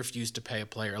because they refuse to pay a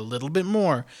player a little bit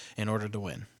more in order to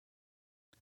win.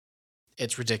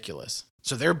 It's ridiculous.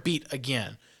 So they're beat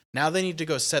again. Now they need to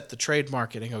go set the trade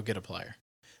market and go get a player.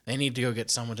 They need to go get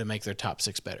someone to make their top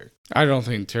 6 better. I don't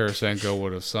think Tarasenko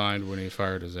would have signed when he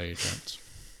fired his agent.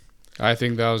 I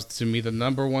think that was, to me, the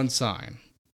number one sign.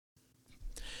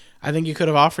 I think you could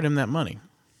have offered him that money.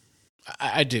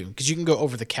 I do, because you can go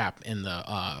over the cap in the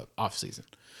offseason.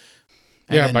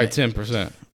 Yeah, by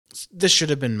 10%. This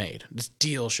should have been made. This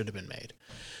deal should have been made.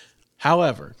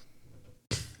 However,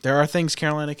 there are things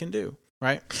Carolina can do,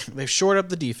 right? They've shored up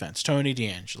the defense. Tony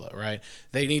DeAngelo, right?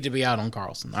 They need to be out on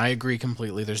Karlsson. I agree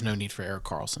completely. There's no need for Erik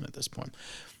Karlsson at this point.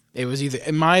 It was either,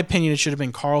 in my opinion, it should have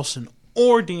been Karlsson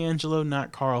or DeAngelo,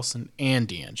 not Karlsson and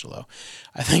DeAngelo.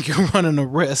 I think you're running a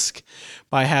risk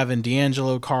by having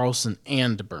DeAngelo, Karlsson,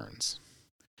 and Burns.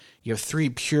 You have 3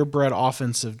 purebred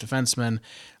offensive defensemen.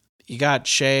 You got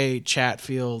Shea,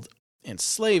 Chatfield, and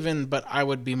Slavin, but I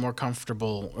would be more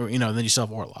comfortable, or then you still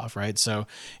have Orlov, right? So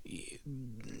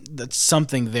that's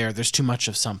something there. There's too much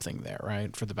of something there,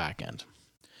 right, for the back end.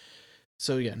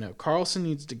 So yeah, no, Karlsson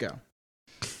needs to go.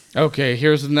 Okay,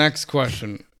 here's the next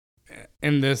question,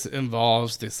 and this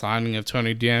involves the signing of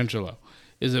Tony DeAngelo.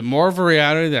 Is it more of a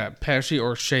reality that Pesce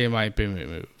or Shea might be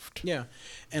moved? Yeah,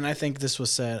 and I think this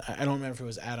was said. I don't remember if it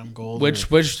was Adam Gold.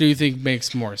 Which do you think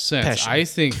makes more sense? Pesce. I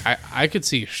think I could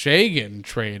see Shea getting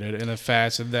traded in a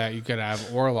fashion that you could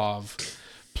have Orlov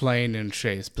playing in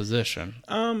Shea's position.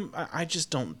 I just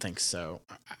don't think so.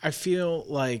 I feel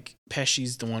like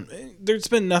Pesce's the one. There's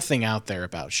been nothing out there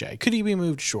about Shea. Could he be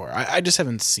moved? Sure. I just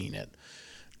haven't seen it.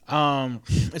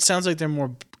 It sounds like they're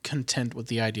more content with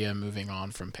the idea of moving on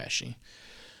from Pesce.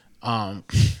 And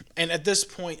at this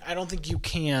point, I don't think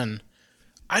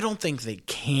they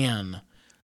can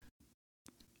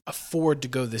afford to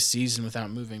go this season without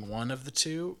moving one of the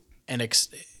two.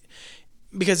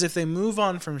 Because if they move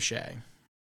on from Shea,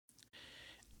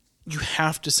 you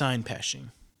have to sign Pesce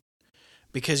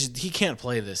because he can't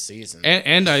play this season.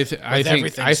 And I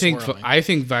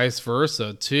think vice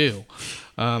versa too.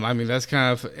 I mean, that's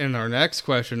kind of in our next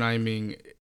question. I mean,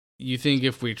 you think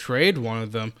if we trade one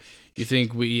of them, you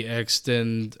think we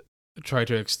try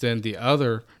to extend the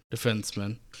other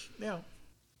defenseman? Yeah.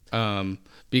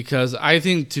 Because I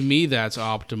think to me that's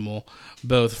optimal,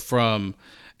 both from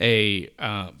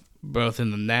both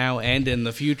in the now and in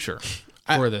the future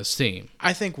for this team.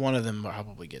 I think one of them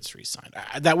probably gets re-signed.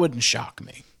 That wouldn't shock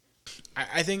me.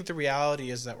 I think the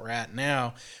reality is that we're at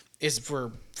now is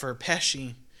for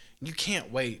Pesce, you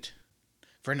can't wait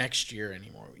for next year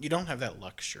anymore. You don't have that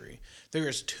luxury. There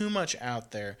is too much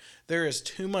out there. There is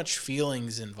too much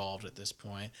feelings involved at this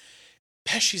point.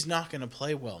 Pesce's not going to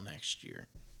play well next year.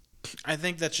 I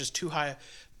think that's just too high.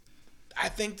 I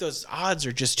think those odds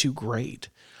are just too great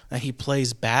that he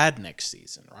plays bad next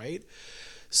season, right?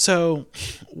 So,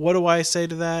 what do I say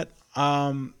to that?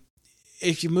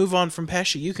 If you move on from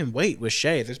Pesci, you can wait with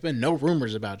Shea. There's been no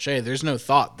rumors about Shea. There's no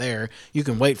thought there. You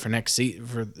can wait for next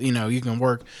season. You can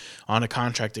work on a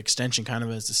contract extension kind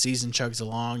of as the season chugs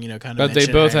along. But they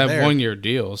both have 1-year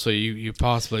deals, so you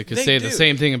possibly could say the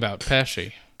same thing about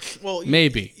Pesci. Well,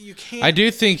 maybe you can't. I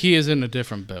do think he is in a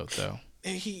different boat, though.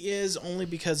 He is only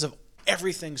because of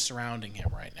everything surrounding him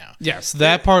right now. Yes,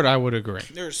 that part I would agree.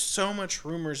 There's so much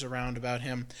rumors around about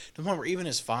him to the point where even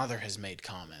his father has made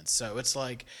comments. So it's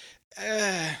like,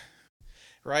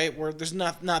 right? Where there's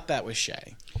not that with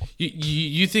Shea.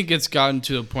 You think it's gotten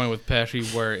to the point with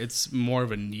Pesci where it's more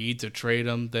of a need to trade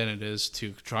him than it is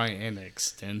to try and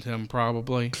extend him,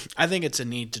 probably? I think it's a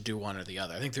need to do one or the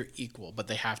other. I think they're equal, but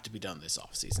they have to be done this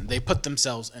offseason. They put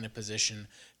themselves in a position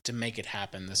to make it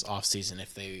happen this offseason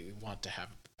if they want to have...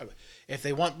 If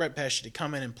they want Brett Pesci to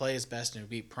come in and play his best and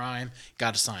beat Prime,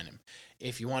 got to sign him.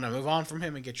 If you want to move on from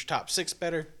him and get your top 6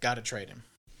 better, got to trade him.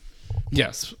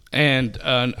 Yes, and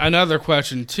another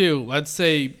question too. Let's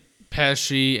say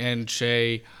Pesci and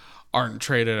Shea aren't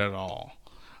traded at all.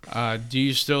 Do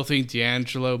you still think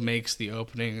DeAngelo makes the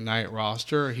opening night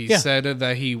roster? He said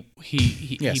that he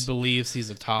believes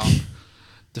he's a top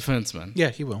defenseman. Yeah,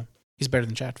 he will. He's better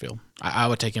than Chatfield. I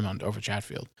would take him over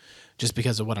Chatfield just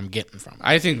because of what I'm getting from him.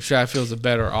 I think Chatfield's a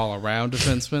better all-around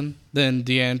defenseman than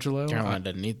DeAngelo. Carolina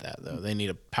doesn't need that, though. They need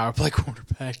a power play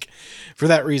quarterback. For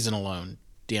that reason alone,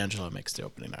 DeAngelo makes the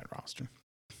opening night roster.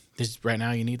 Right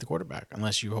now, you need the quarterback,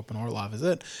 unless you hope Orlov is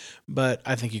it. But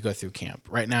I think you go through camp.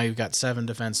 Right now, you've got 7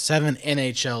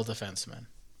 NHL defensemen.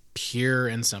 Pure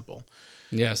and simple.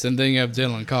 Yes, and then you have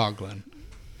Dylan Coughlin.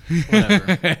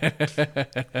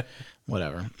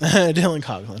 Whatever. Dylan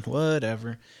Coughlin,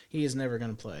 whatever. He is never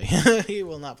going to play. He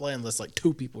will not play unless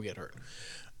 2 people get hurt.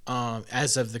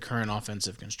 As of the current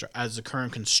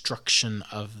current construction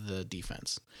of the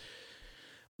defense.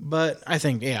 But I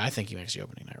think he makes the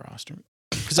opening night roster.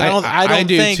 I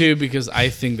do too, because I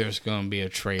think there's going to be a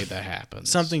trade that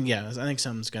happens. I think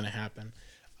something's going to happen.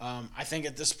 I think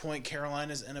at this point,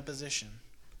 Carolina's in a position.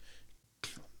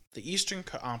 The Eastern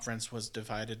Conference was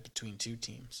divided between 2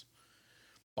 teams.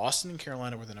 Boston and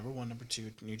Carolina were the number 1, number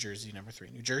 2, New Jersey, number 3.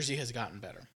 New Jersey has gotten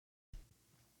better.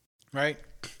 Right?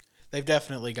 They've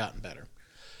definitely gotten better.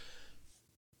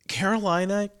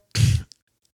 Carolina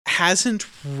hasn't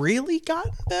really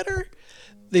gotten better.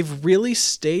 They've really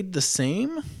stayed the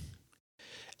same,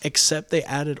 except they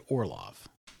added Orlov.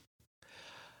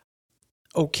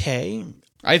 Okay.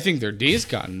 I think their D's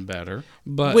gotten better,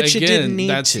 but which again, it didn't need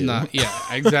that's to. not. Yeah,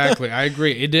 exactly. I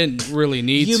agree. It didn't really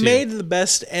need to. You made the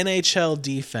best NHL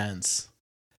defense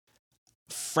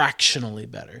fractionally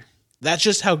better. That's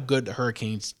just how good the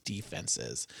Hurricanes defense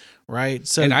is, right?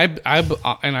 So, and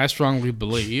I strongly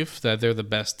believe that they're the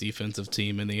best defensive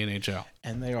team in the NHL,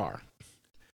 and they are.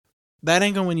 That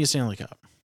ain't gonna win you a Stanley Cup.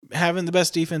 Having the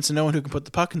best defense and no one who can put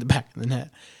the puck in the back of the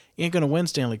net, you ain't gonna win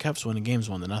Stanley Cups winning games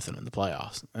 1-0 in the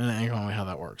playoffs. And that ain't gonna be how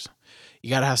that works. You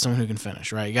gotta have someone who can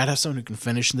finish, right? You gotta have someone who can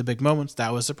finish in the big moments.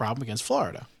 That was the problem against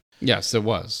Florida. Yes, it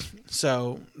was.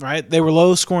 So, right, they were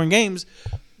low scoring games,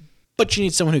 but you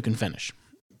need someone who can finish.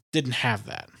 Didn't have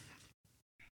that.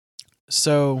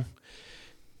 So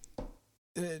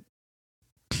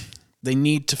they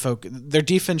need to focus. Their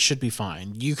defense should be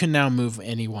fine. You can now move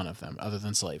any one of them other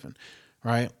than Slavin,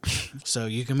 right? So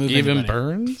you can move even anybody.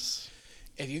 Burns.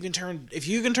 If you can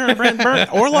turn Brent Burns,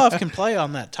 Orlov can play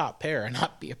on that top pair and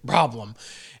not be a problem.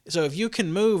 So if you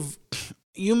can move,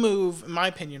 you move. In my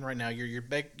opinion, right now,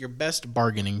 your best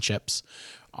bargaining chips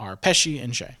are Pesci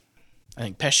and Shea. I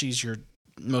think Pesci's your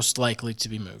most likely to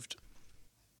be moved.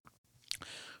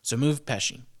 So move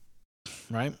Pesci,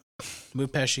 right?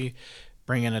 Move Pesci,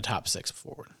 bring in a top 6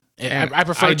 forward. I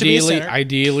prefer to be a center.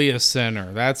 Ideally a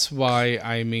center. That's why,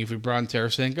 if we brought in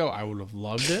Tarasenko, I would have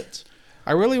loved it.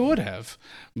 I really would have.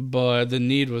 But the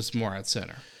need was more at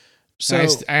center. So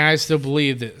I still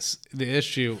believe the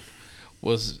issue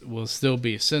will still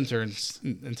be a center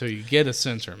until you get a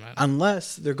center, man.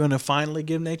 Unless they're going to finally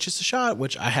give Natchez a shot,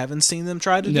 which I haven't seen them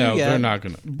try to do yet. No, they're not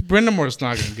going to. Brendan Moore's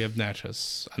not going to give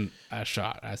Natchez a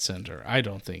shot at center. I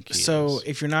don't think he is.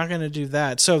 If you're not going to do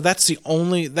that,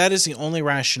 that is the only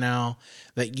rationale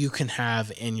that you can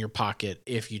have in your pocket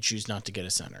if you choose not to get a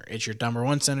center. It's your number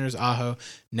 1 centers, Aho,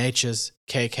 Natchez,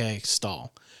 KK,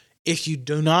 Stahl. If you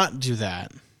do not do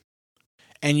that,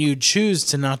 and you choose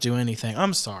to not do anything,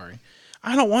 I'm sorry.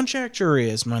 I don't want Jack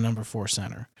Drury as my number 4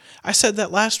 center. I said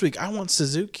that last week. I want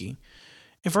Suzuki.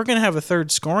 If we're going to have a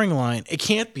third scoring line, it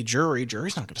can't be Drury.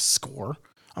 Drury's not going to score.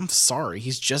 I'm sorry.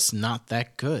 He's just not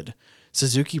that good.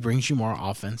 Suzuki brings you more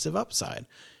offensive upside.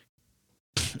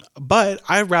 But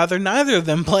I'd rather neither of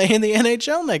them play in the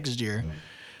NHL next year.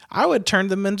 I would turn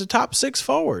them into top 6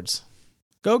 forwards.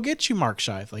 Go get you Mark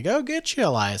Scheifele. Go get you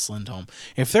Elias Lindholm.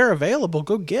 If they're available,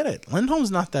 go get it.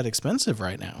 Lindholm's not that expensive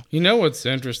right now. You know what's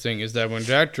interesting is that when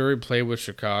Jack Drury played with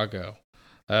Chicago,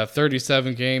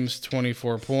 37 games,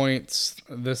 24 points.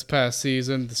 This past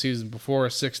season, the season before,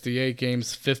 68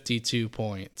 games, 52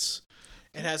 points.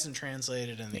 It hasn't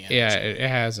translated in the NHL. Yeah, it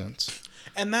hasn't.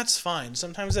 And that's fine.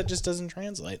 Sometimes that just doesn't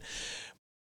translate.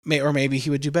 Or maybe he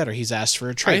would do better. He's asked for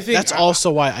a trade. That's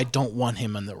also why I don't want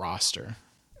him on the roster.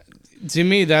 To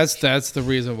me, that's the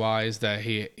reason why is that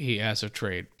he has a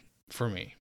trade for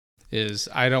me. Is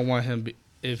I don't want him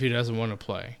if he doesn't want to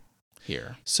play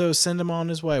here. So send him on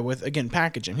his way with, again,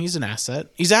 package him. He's an asset.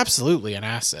 He's absolutely an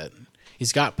asset.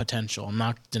 He's got potential. I'm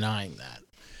not denying that.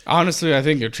 Honestly, I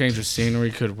think a change of scenery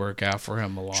could work out for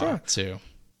him a lot too.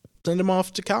 Send him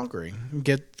off to Calgary.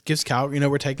 Gives Calgary,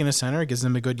 we're taking a center. It gives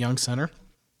them a good young center.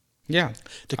 Yeah.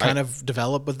 To kind of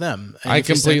develop with them. And I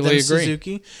completely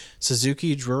agree.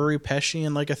 Suzuki, Drury, Pesci,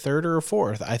 and like a third or a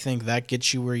fourth. I think that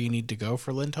gets you where you need to go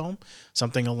for Lindholm.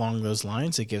 Something along those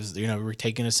lines. It gives, we're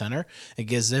taking a center. It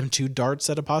gives them 2 darts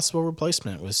at a possible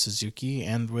replacement with Suzuki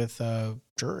and with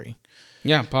Drury.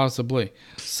 Yeah, possibly.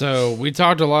 So we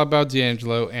talked a lot about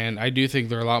DeAngelo, and I do think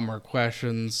there are a lot more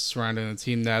questions surrounding the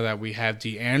team now that we have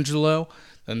DeAngelo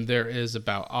than there is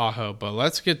about Aho. But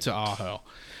let's get to Aho.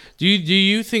 Do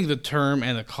you think the term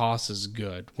and the cost is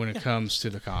good when it comes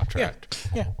to the contract?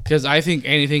 Yeah. Because I think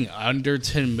anything under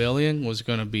 $10 million was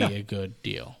going to be a good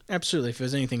deal. Absolutely. If it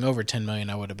was anything over $10 million,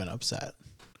 I would have been upset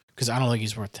because I don't think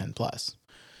he's worth 10 plus.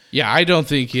 Yeah, I don't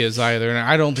think he is either, and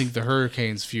I don't think the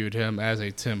Hurricanes viewed him as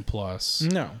a 10-plus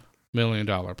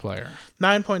million-dollar player.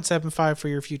 9.75 for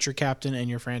your future captain and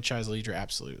your franchise leader,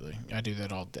 absolutely. I do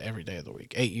that every day of the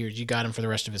week. 8 years, you got him for the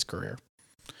rest of his career.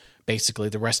 Basically,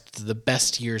 the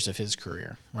best years of his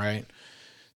career, right?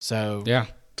 So, yeah,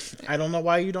 I don't know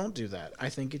why you don't do that. I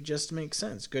think it just makes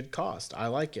sense. Good cost. I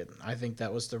like it. I think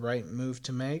that was the right move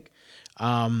to make.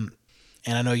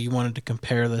 And I know you wanted to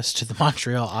compare this to the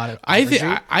Montreal audit.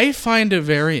 I find it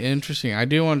very interesting. I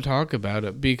do want to talk about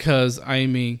it because,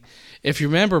 if you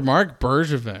remember, Mark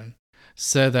Bergevin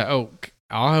said that,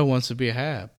 Aho wants to be a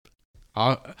Hab.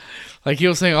 Like he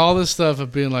was saying all this stuff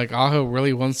of being like, Aho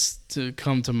really wants to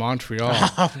come to Montreal.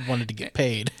 Wanted to get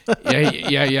paid.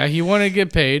 yeah. He wanted to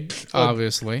get paid,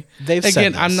 obviously. They've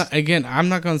said this. I'm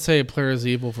not going to say a player is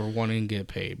evil for wanting to get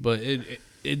paid, but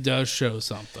it does show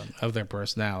something of their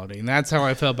personality. And that's how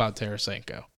I felt about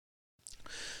Tarasenko.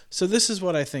 So this is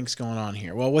what I think's going on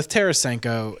here. Well, with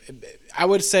Tarasenko, I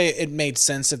would say it made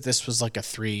sense if this was like a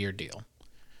 3-year deal.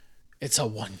 It's a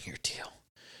 1-year deal.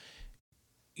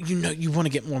 You want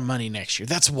to get more money next year.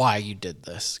 That's why you did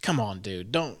this. Come on,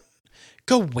 dude. Don't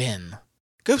go win.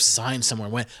 Go sign somewhere.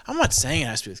 Win. I'm not saying it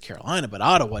has to be with Carolina, but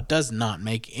Ottawa does not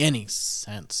make any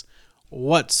sense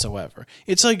whatsoever.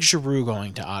 It's like Giroux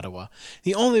going to Ottawa.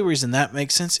 The only reason that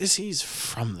makes sense is he's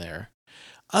from there.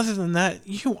 Other than that,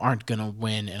 you aren't going to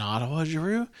win in Ottawa,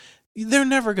 Giroux. They're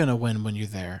never going to win when you're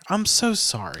there. I'm so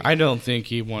sorry. I don't think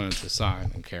he wanted to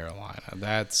sign in Carolina.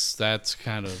 That's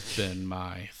kind of been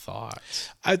my thought.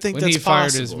 I think that's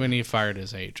possible. When he fired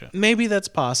his agent. Maybe that's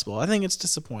possible. I think it's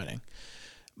disappointing.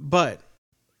 But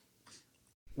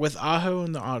with Aho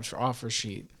and the offer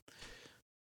sheet,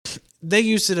 they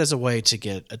used it as a way to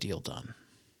get a deal done.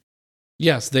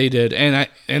 Yes, they did,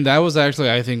 and that was actually,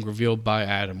 I think, revealed by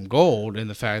Adam Gold in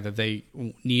the fact that they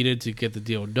needed to get the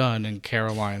deal done in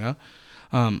Carolina.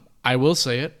 I will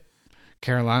say it,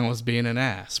 Carolina was being an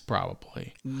ass,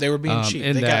 probably. They were being cheap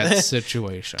in that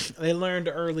situation. They learned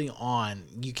early on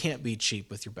you can't be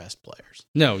cheap with your best players.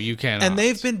 No, you cannot. And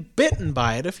they've been bitten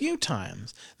by it a few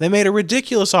times. They made a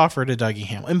ridiculous offer to Dougie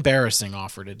Hamilton, embarrassing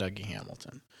offer to Dougie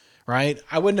Hamilton, right?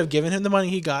 I wouldn't have given him the money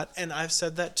he got, and I've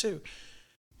said that too.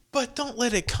 But don't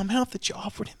let it come out that you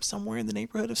offered him somewhere in the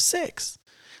neighborhood of 6.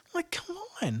 Like, come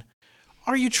on.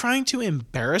 Are you trying to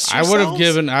embarrass yourselves?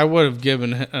 I would have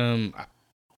given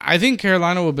I think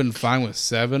Carolina would have been fine with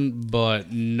 7,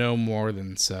 but no more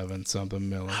than 7-something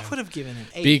million. I would have given him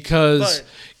 8.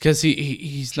 Because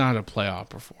he's not a playoff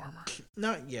performer.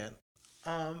 Not yet.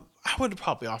 I would have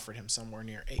probably offered him somewhere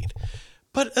near 8.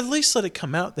 But at least let it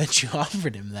come out that you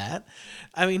offered him that.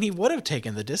 I mean, he would have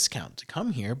taken the discount to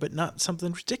come here, but not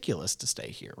something ridiculous to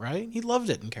stay here, right? He loved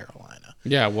it in Carolina.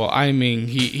 Yeah, well, I mean,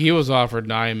 he was offered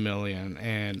 $9 million,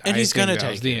 and he's going to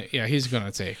take it. Yeah, he's going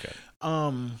to take it.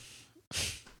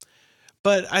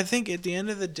 But I think at the end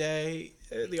of the day,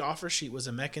 the offer sheet was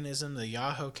a mechanism the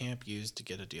Yahoo camp used to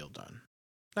get a deal done.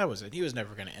 That was it. He was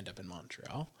never going to end up in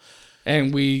Montreal.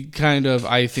 And we kind of,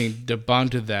 I think,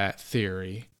 debunked that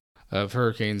theory of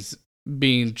Hurricanes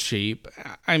being cheap.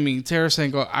 I mean,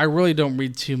 Tarasenko, I really don't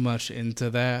read too much into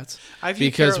that.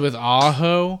 Because with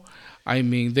Aho, I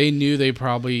mean, they knew they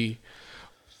probably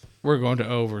were going to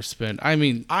overspend. I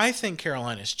mean, I think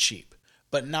Carolina's cheap,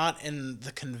 but not in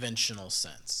the conventional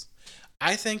sense.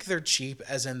 I think they're cheap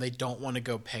as in they don't want to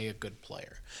go pay a good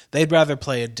player. They'd rather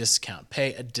pay a discount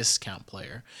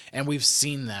player. And we've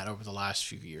seen that over the last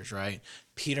few years, right?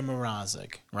 Peter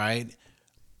Mrazek, right?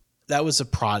 That was a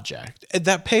project.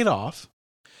 That paid off.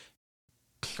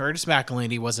 Curtis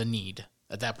McElhinney was a need.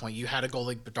 At that point, you had a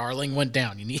goalie, but Darling went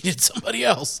down. You needed somebody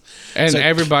else. And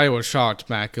everybody was shocked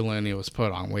McElhinney was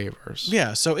put on waivers.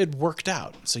 Yeah, so it worked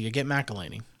out. So you get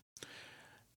McElhinney.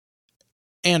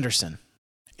 Anderson,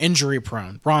 injury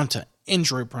prone. Ronta,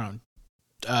 injury prone.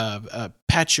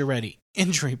 Pacioretty,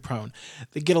 injury prone.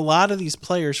 They get a lot of these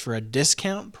players for a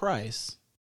discount price,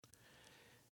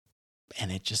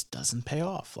 and it just doesn't pay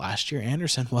off. Last year,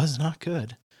 Anderson was not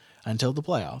good until the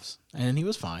playoffs, and he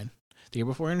was fine. The year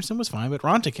before, Anderson was fine, but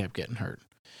Ronta kept getting hurt.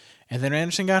 And then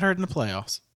Anderson got hurt in the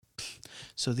playoffs.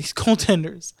 So these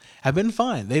goaltenders have been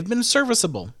fine. They've been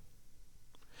serviceable.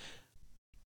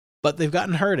 But they've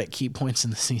gotten hurt at key points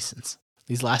in the seasons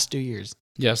these last 2 years.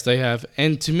 Yes, they have.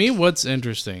 And to me, what's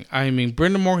interesting, I mean,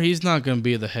 Brendan Moore, he's not going to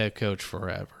be the head coach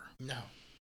forever. No.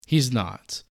 He's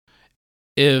not.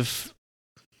 If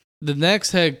the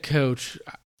next head coach,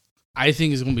 I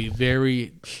think is going to be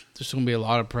there's going to be a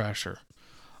lot of pressure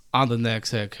on the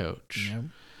next head coach. Yeah.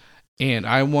 And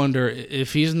I wonder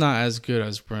if he's not as good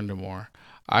as Brendan Moore,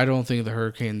 I don't think the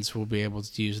Hurricanes will be able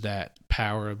to use that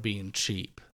power of being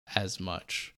cheap as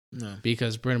much. No.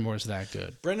 Because Brendan Moore's that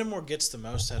good. Brendan Moore gets the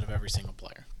most out of every single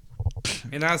player.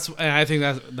 And I think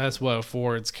that's what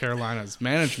affords Carolina's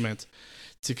management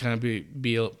to kind of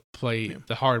play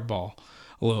the hardball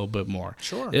a little bit more.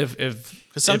 Sure. Because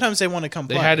sometimes they want to come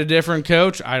play. They had a different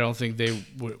coach, I don't think they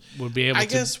would be able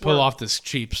to pull off this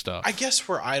cheap stuff. I guess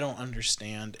where I don't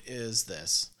understand is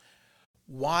this.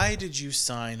 Why did you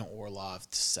sign Orlov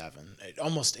to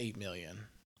almost $8 million?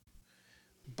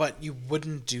 But you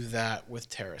wouldn't do that with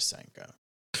Tarasenko.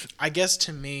 I guess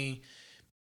to me,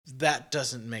 that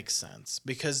doesn't make sense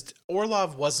because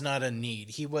Orlov was not a need.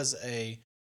 He was an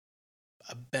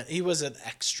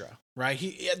extra,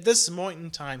 right? At this point in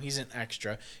time, he's an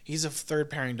extra. He's a third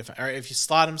pairing defender. If you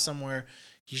slot him somewhere,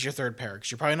 he's your third pair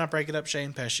because you're probably not breaking up Shea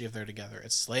and Pesce if they're together.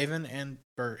 It's Slavin and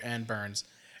Burns,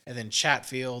 and then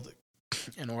Chatfield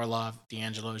and Orlov.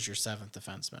 DeAngelo is your seventh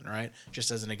defenseman, right?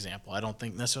 Just as an example. I don't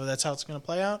think necessarily that's how it's going to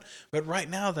play out, but right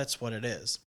now that's what it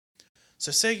is.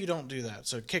 So say you don't do that.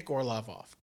 So kick Orlov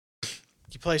off.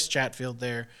 You place Chatfield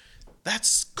there.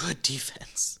 That's good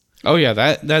defense. Oh yeah,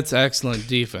 that's excellent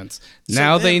defense.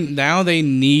 Now they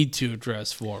need to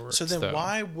address forwards. So then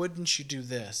why wouldn't you do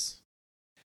this?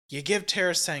 You give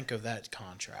Tarasenko that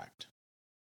contract.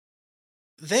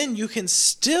 Then you can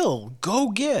still go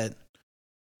get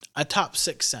a top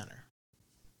 6 center.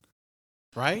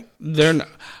 Right? They're not,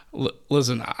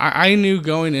 listen, I knew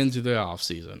going into the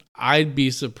offseason, I'd be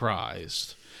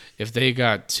surprised if they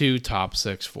got 2 top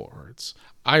 6 forwards.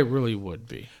 I really would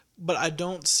be. But I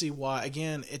don't see why.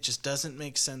 Again, it just doesn't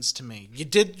make sense to me. You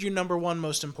did your number one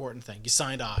most important thing. You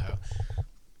signed Aho.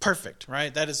 Perfect,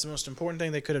 right? That is the most important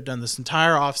thing they could have done this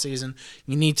entire offseason.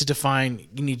 You need to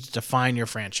define your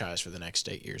franchise for the next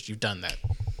 8 years. You've done that.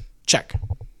 Check.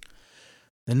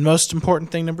 Then most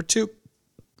important thing, number 2,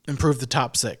 improve the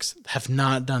top 6. Have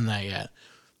not done that yet.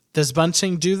 Does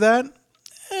Bunting do that?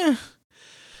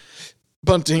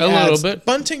 Bunting little bit.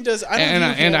 Bunting does.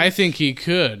 I think he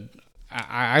could.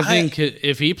 I think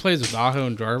if he plays with Aho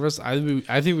and Jarvis, I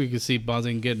think we could see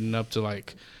Bunting getting up to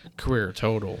like career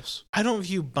totals. I don't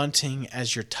view Bunting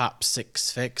as your top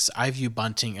 6 fix. I view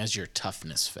Bunting as your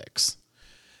toughness fix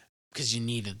because you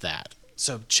needed that.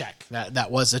 So check.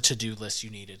 That was a to-do list you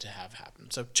needed to have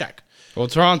happen. So check. Well,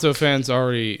 Toronto fans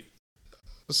already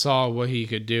saw what he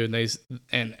could do,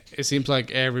 and it seems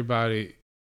like everybody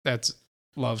that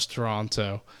loves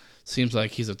Toronto seems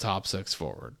like he's a top 6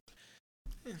 forward.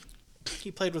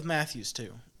 He played with Matthews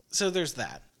too. So there's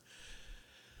that.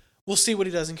 We'll see what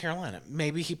he does in Carolina.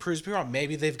 Maybe he proves me wrong.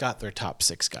 Maybe they've got their top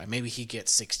 6 guy. Maybe he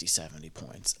gets 60, 70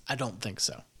 points. I don't think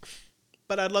so.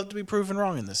 But I'd love to be proven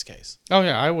wrong in this case. Oh,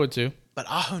 yeah, I would too. But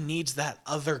Aho needs that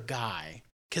other guy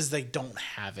because they don't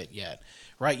have it yet,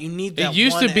 right? You need that.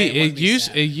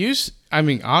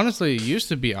 Honestly, it used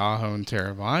to be Aho and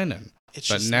Teravainen.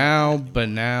 But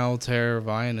now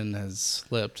Teravainen has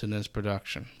slipped in his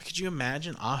production. Could you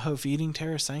imagine Aho feeding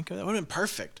Tarasenko? That would have been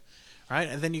perfect, right?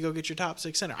 And then you go get your top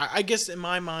 6 center. I guess in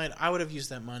my mind, I would have used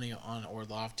that money on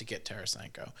Orlov to get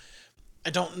Tarasenko. I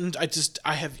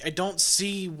don't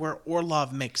see where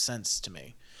Orlov makes sense to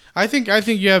me. I think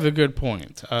you have a good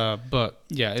point. But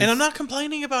yeah, and I'm not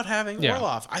complaining about having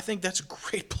Orlov. I think that's a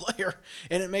great player,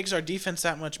 and it makes our defense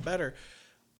that much better.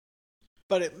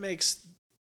 But it makes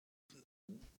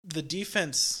the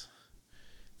defense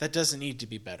that doesn't need to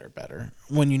be better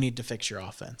when you need to fix your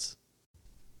offense.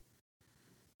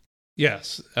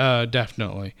 Yes,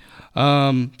 definitely.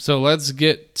 So let's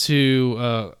get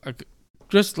to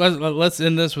let's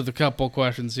end this with a couple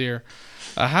questions here.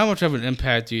 How much of an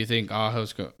impact do you think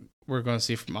we're going to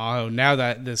see from Aho now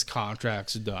that this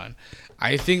contract's done?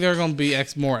 I think there are going to be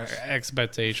more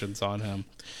expectations on him.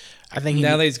 I think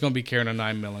now that he's going to be carrying a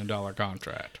 $9 million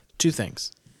contract. Two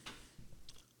things.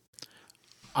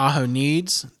 Aho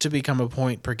needs to become a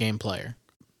point per game player.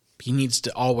 He needs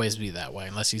to always be that way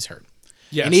unless he's hurt.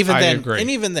 Yes, and even I then, agree. And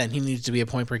even then, he needs to be a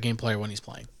point per game player when he's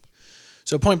playing.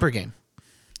 So point per game.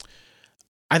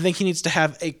 I think he needs to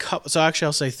have a couple. So actually,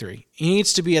 I'll say 3. He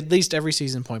needs to be at least every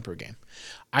season point per game.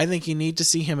 I think you need to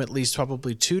see him at least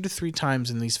probably 2 to 3 times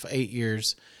in these 8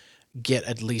 years get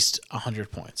at least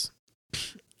 100 points.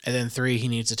 And then 3, he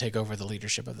needs to take over the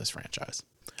leadership of this franchise.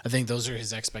 I think those are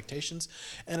his expectations,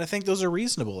 and I think those are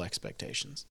reasonable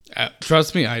expectations.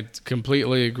 Trust me, I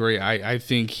completely agree. I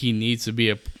think he needs to be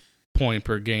a point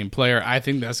per game player. I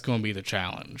think that's going to be the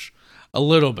challenge a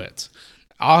little bit.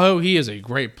 Although he is a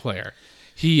great player,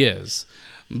 he is,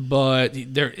 but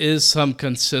there is some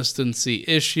consistency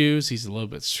issues. He's a little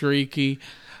bit streaky,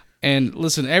 and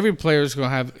listen, every player is going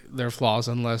to have their flaws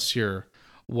unless you're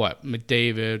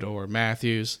McDavid or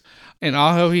Matthews. And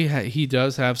although he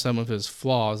does have some of his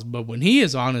flaws, but when he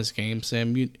is on his game,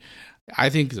 Sam, I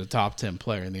think he's a top 10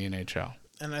 player in the NHL.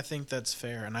 And I think that's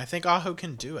fair. And I think Aho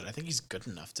can do it. I think he's good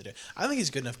enough to do it. I think he's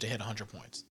good enough to hit 100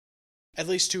 points. At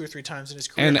least 2 or 3 times in his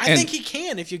career. I think he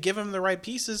can if you give him the right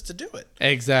pieces to do it.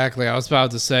 Exactly. I was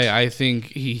about to say, I think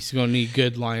he's going to need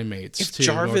good line mates. If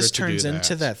Jarvis turns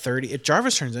into that 30, if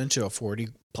Jarvis turns into a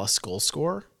 40-plus goal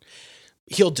scorer,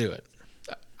 he'll do it.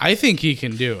 I think he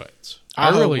can do it. I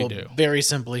really do. Very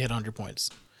simply hit 100 points.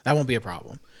 That won't be a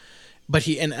problem. But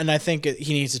I think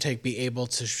he needs to be able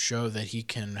to show that he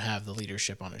can have the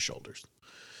leadership on his shoulders.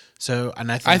 So,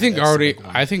 and I think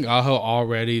Aho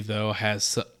already though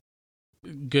has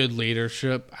good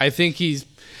leadership. I think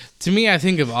I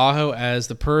think of Aho as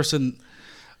the person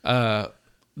the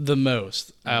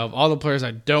most out of all the players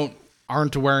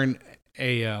aren't wearing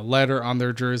a letter on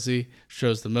their jersey.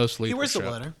 Shows the most leadership. He wears the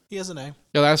letter. He has an A.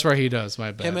 Yeah, that's right. He does.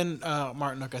 My bad. Him and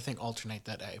Martinook, I think, alternate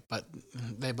that A, but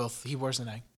he wears an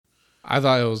A. I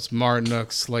thought it was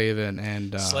Martinook, Slavin,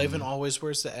 and Slavin always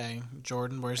wears the A.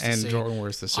 Jordan wears the C. And Jordan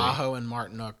wears the C. Aho and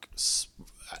Martinook.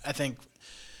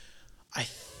 I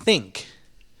think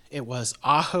it was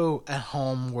Aho at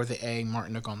home wore the A.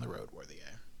 Martinook on the road wore the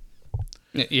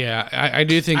A. Yeah, I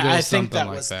do think it was something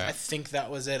like that. I think that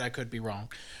was it. I could be wrong.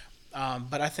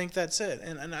 But I think that's it.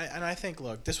 And I think,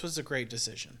 look, this was a great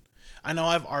decision. I know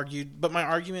I've argued, but my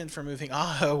argument for moving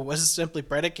Aho was simply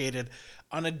predicated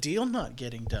on a deal not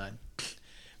getting done.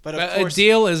 But of course, a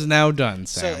deal is now done,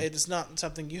 Sam. So it's not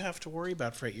something you have to worry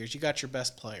about for 8 years. You got your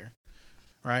best player,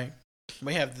 right?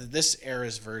 We have this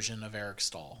era's version of Eric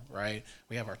Stahl, right?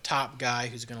 We have our top guy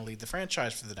who's going to lead the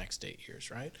franchise for the next 8 years,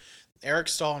 right? Eric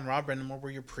Stahl and Rob Brind'Amour were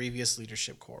your previous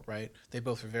leadership core, right? They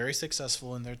both were very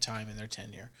successful in their time, in their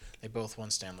tenure. They both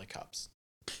won Stanley Cups.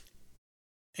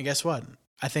 And guess what?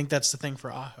 I think that's the thing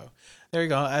for Aho. There you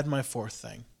go. I'll add my 4th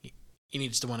thing. He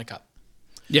needs to win a cup.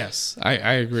 Yes, I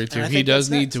agree too. He does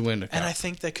need to win a cup. And I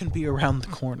think that can be around the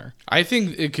corner. I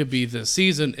think it could be this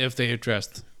season if they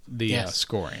addressed the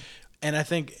scoring. And I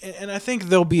think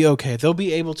they'll be okay. They'll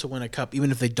be able to win a cup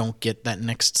even if they don't get that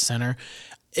next center.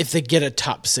 If they get a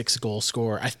top 6 goal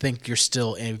scorer, I think you're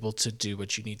still able to do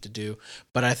what you need to do.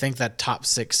 But I think that top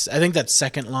 6, I think that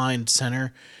second line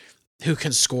center who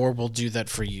can score will do that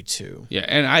for you too. Yeah,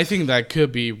 and I think that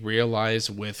could be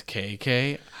realized with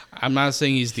KK. I'm not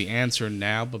saying he's the answer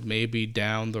now, but maybe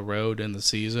down the road in the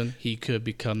season, he could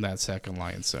become that second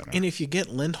line center. And if you get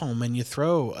Lindholm and you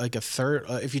throw like a third,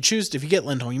 if you get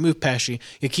Lindholm, you move Pesci,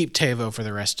 you keep Teuvo for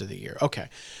the rest of the year. Okay.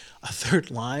 A third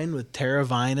line with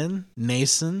Teravainen,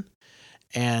 Nason,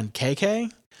 and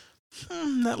KK,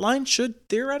 that line should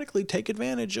theoretically take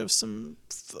advantage of some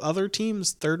other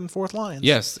teams' third and fourth lines.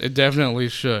 Yes, it definitely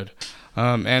should.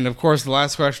 And, of course, the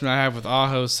last question I have with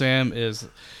Aho, Sam, is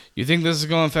you think this is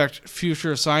going to affect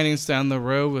future signings down the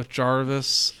road with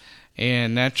Jarvis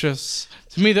and Netchus?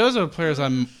 To me, those are the players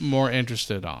I'm more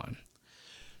interested on.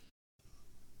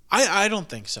 I don't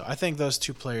think so. I think those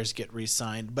 2 players get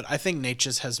re-signed, but I think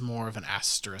Natchez has more of an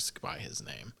asterisk by his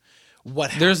name.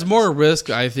 what happens. There's more risk,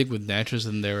 I think, with Natchez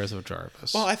than there is with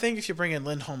Jarvis. Well, I think if you bring in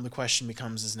Lindholm, the question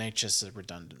becomes, is Natchez a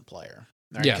redundant player?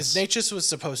 Right? Yes. Because Natchez was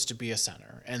supposed to be a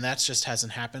center, and that just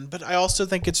hasn't happened. But I also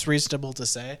think it's reasonable to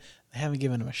say they haven't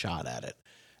given him a shot at it.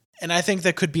 And I think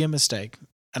that could be a mistake.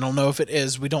 I don't know if it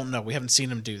is. We don't know. We haven't seen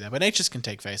him do that. But Natchez can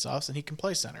take faceoffs, and he can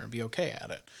play center and be okay at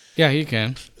it. Yeah, he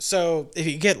can. So if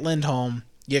you get Lindholm,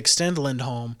 you extend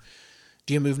Lindholm,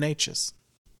 do you move Natchez?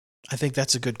 I think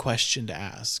that's a good question to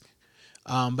ask.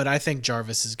 But I think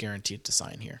Jarvis is guaranteed to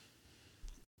sign here.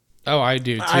 Oh, I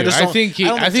do too.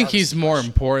 I think he's more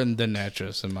important than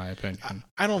Natchez, in my opinion.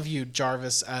 I don't view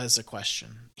Jarvis as a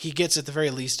question. He gets at the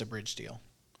very least a bridge deal.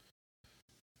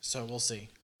 So we'll see.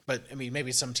 But I mean,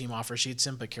 maybe some team offer sheets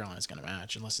him, but Carolina's going to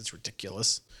match unless it's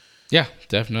ridiculous. Yeah,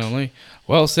 definitely.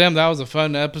 Well, Sam, that was a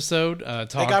fun episode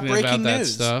talking about that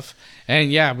stuff.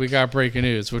 And yeah, we got breaking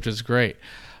news, which is great.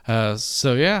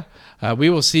 So yeah, we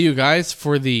will see you guys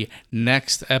for the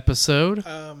next episode.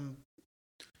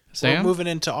 We're moving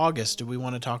into August. Do we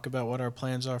want to talk about what our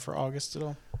plans are for August at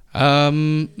all?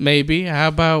 Maybe. How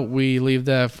about we leave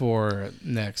that for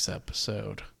next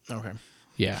episode? Okay.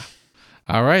 Yeah.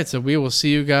 All right. So we will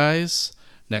see you guys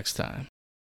next time.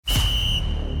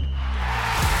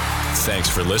 Thanks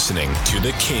for listening to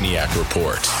the Caniac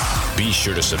Report. Be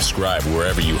sure to subscribe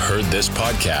wherever you heard this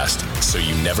podcast so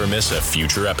you never miss a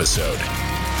future episode.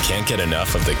 Can't get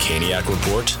enough of the Caniac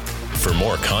Report? For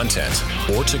more content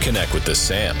or to connect with the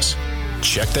Sams,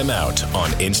 check them out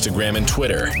on Instagram and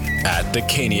Twitter @the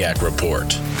Caniac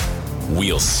Report.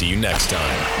 We'll see you next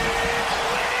time.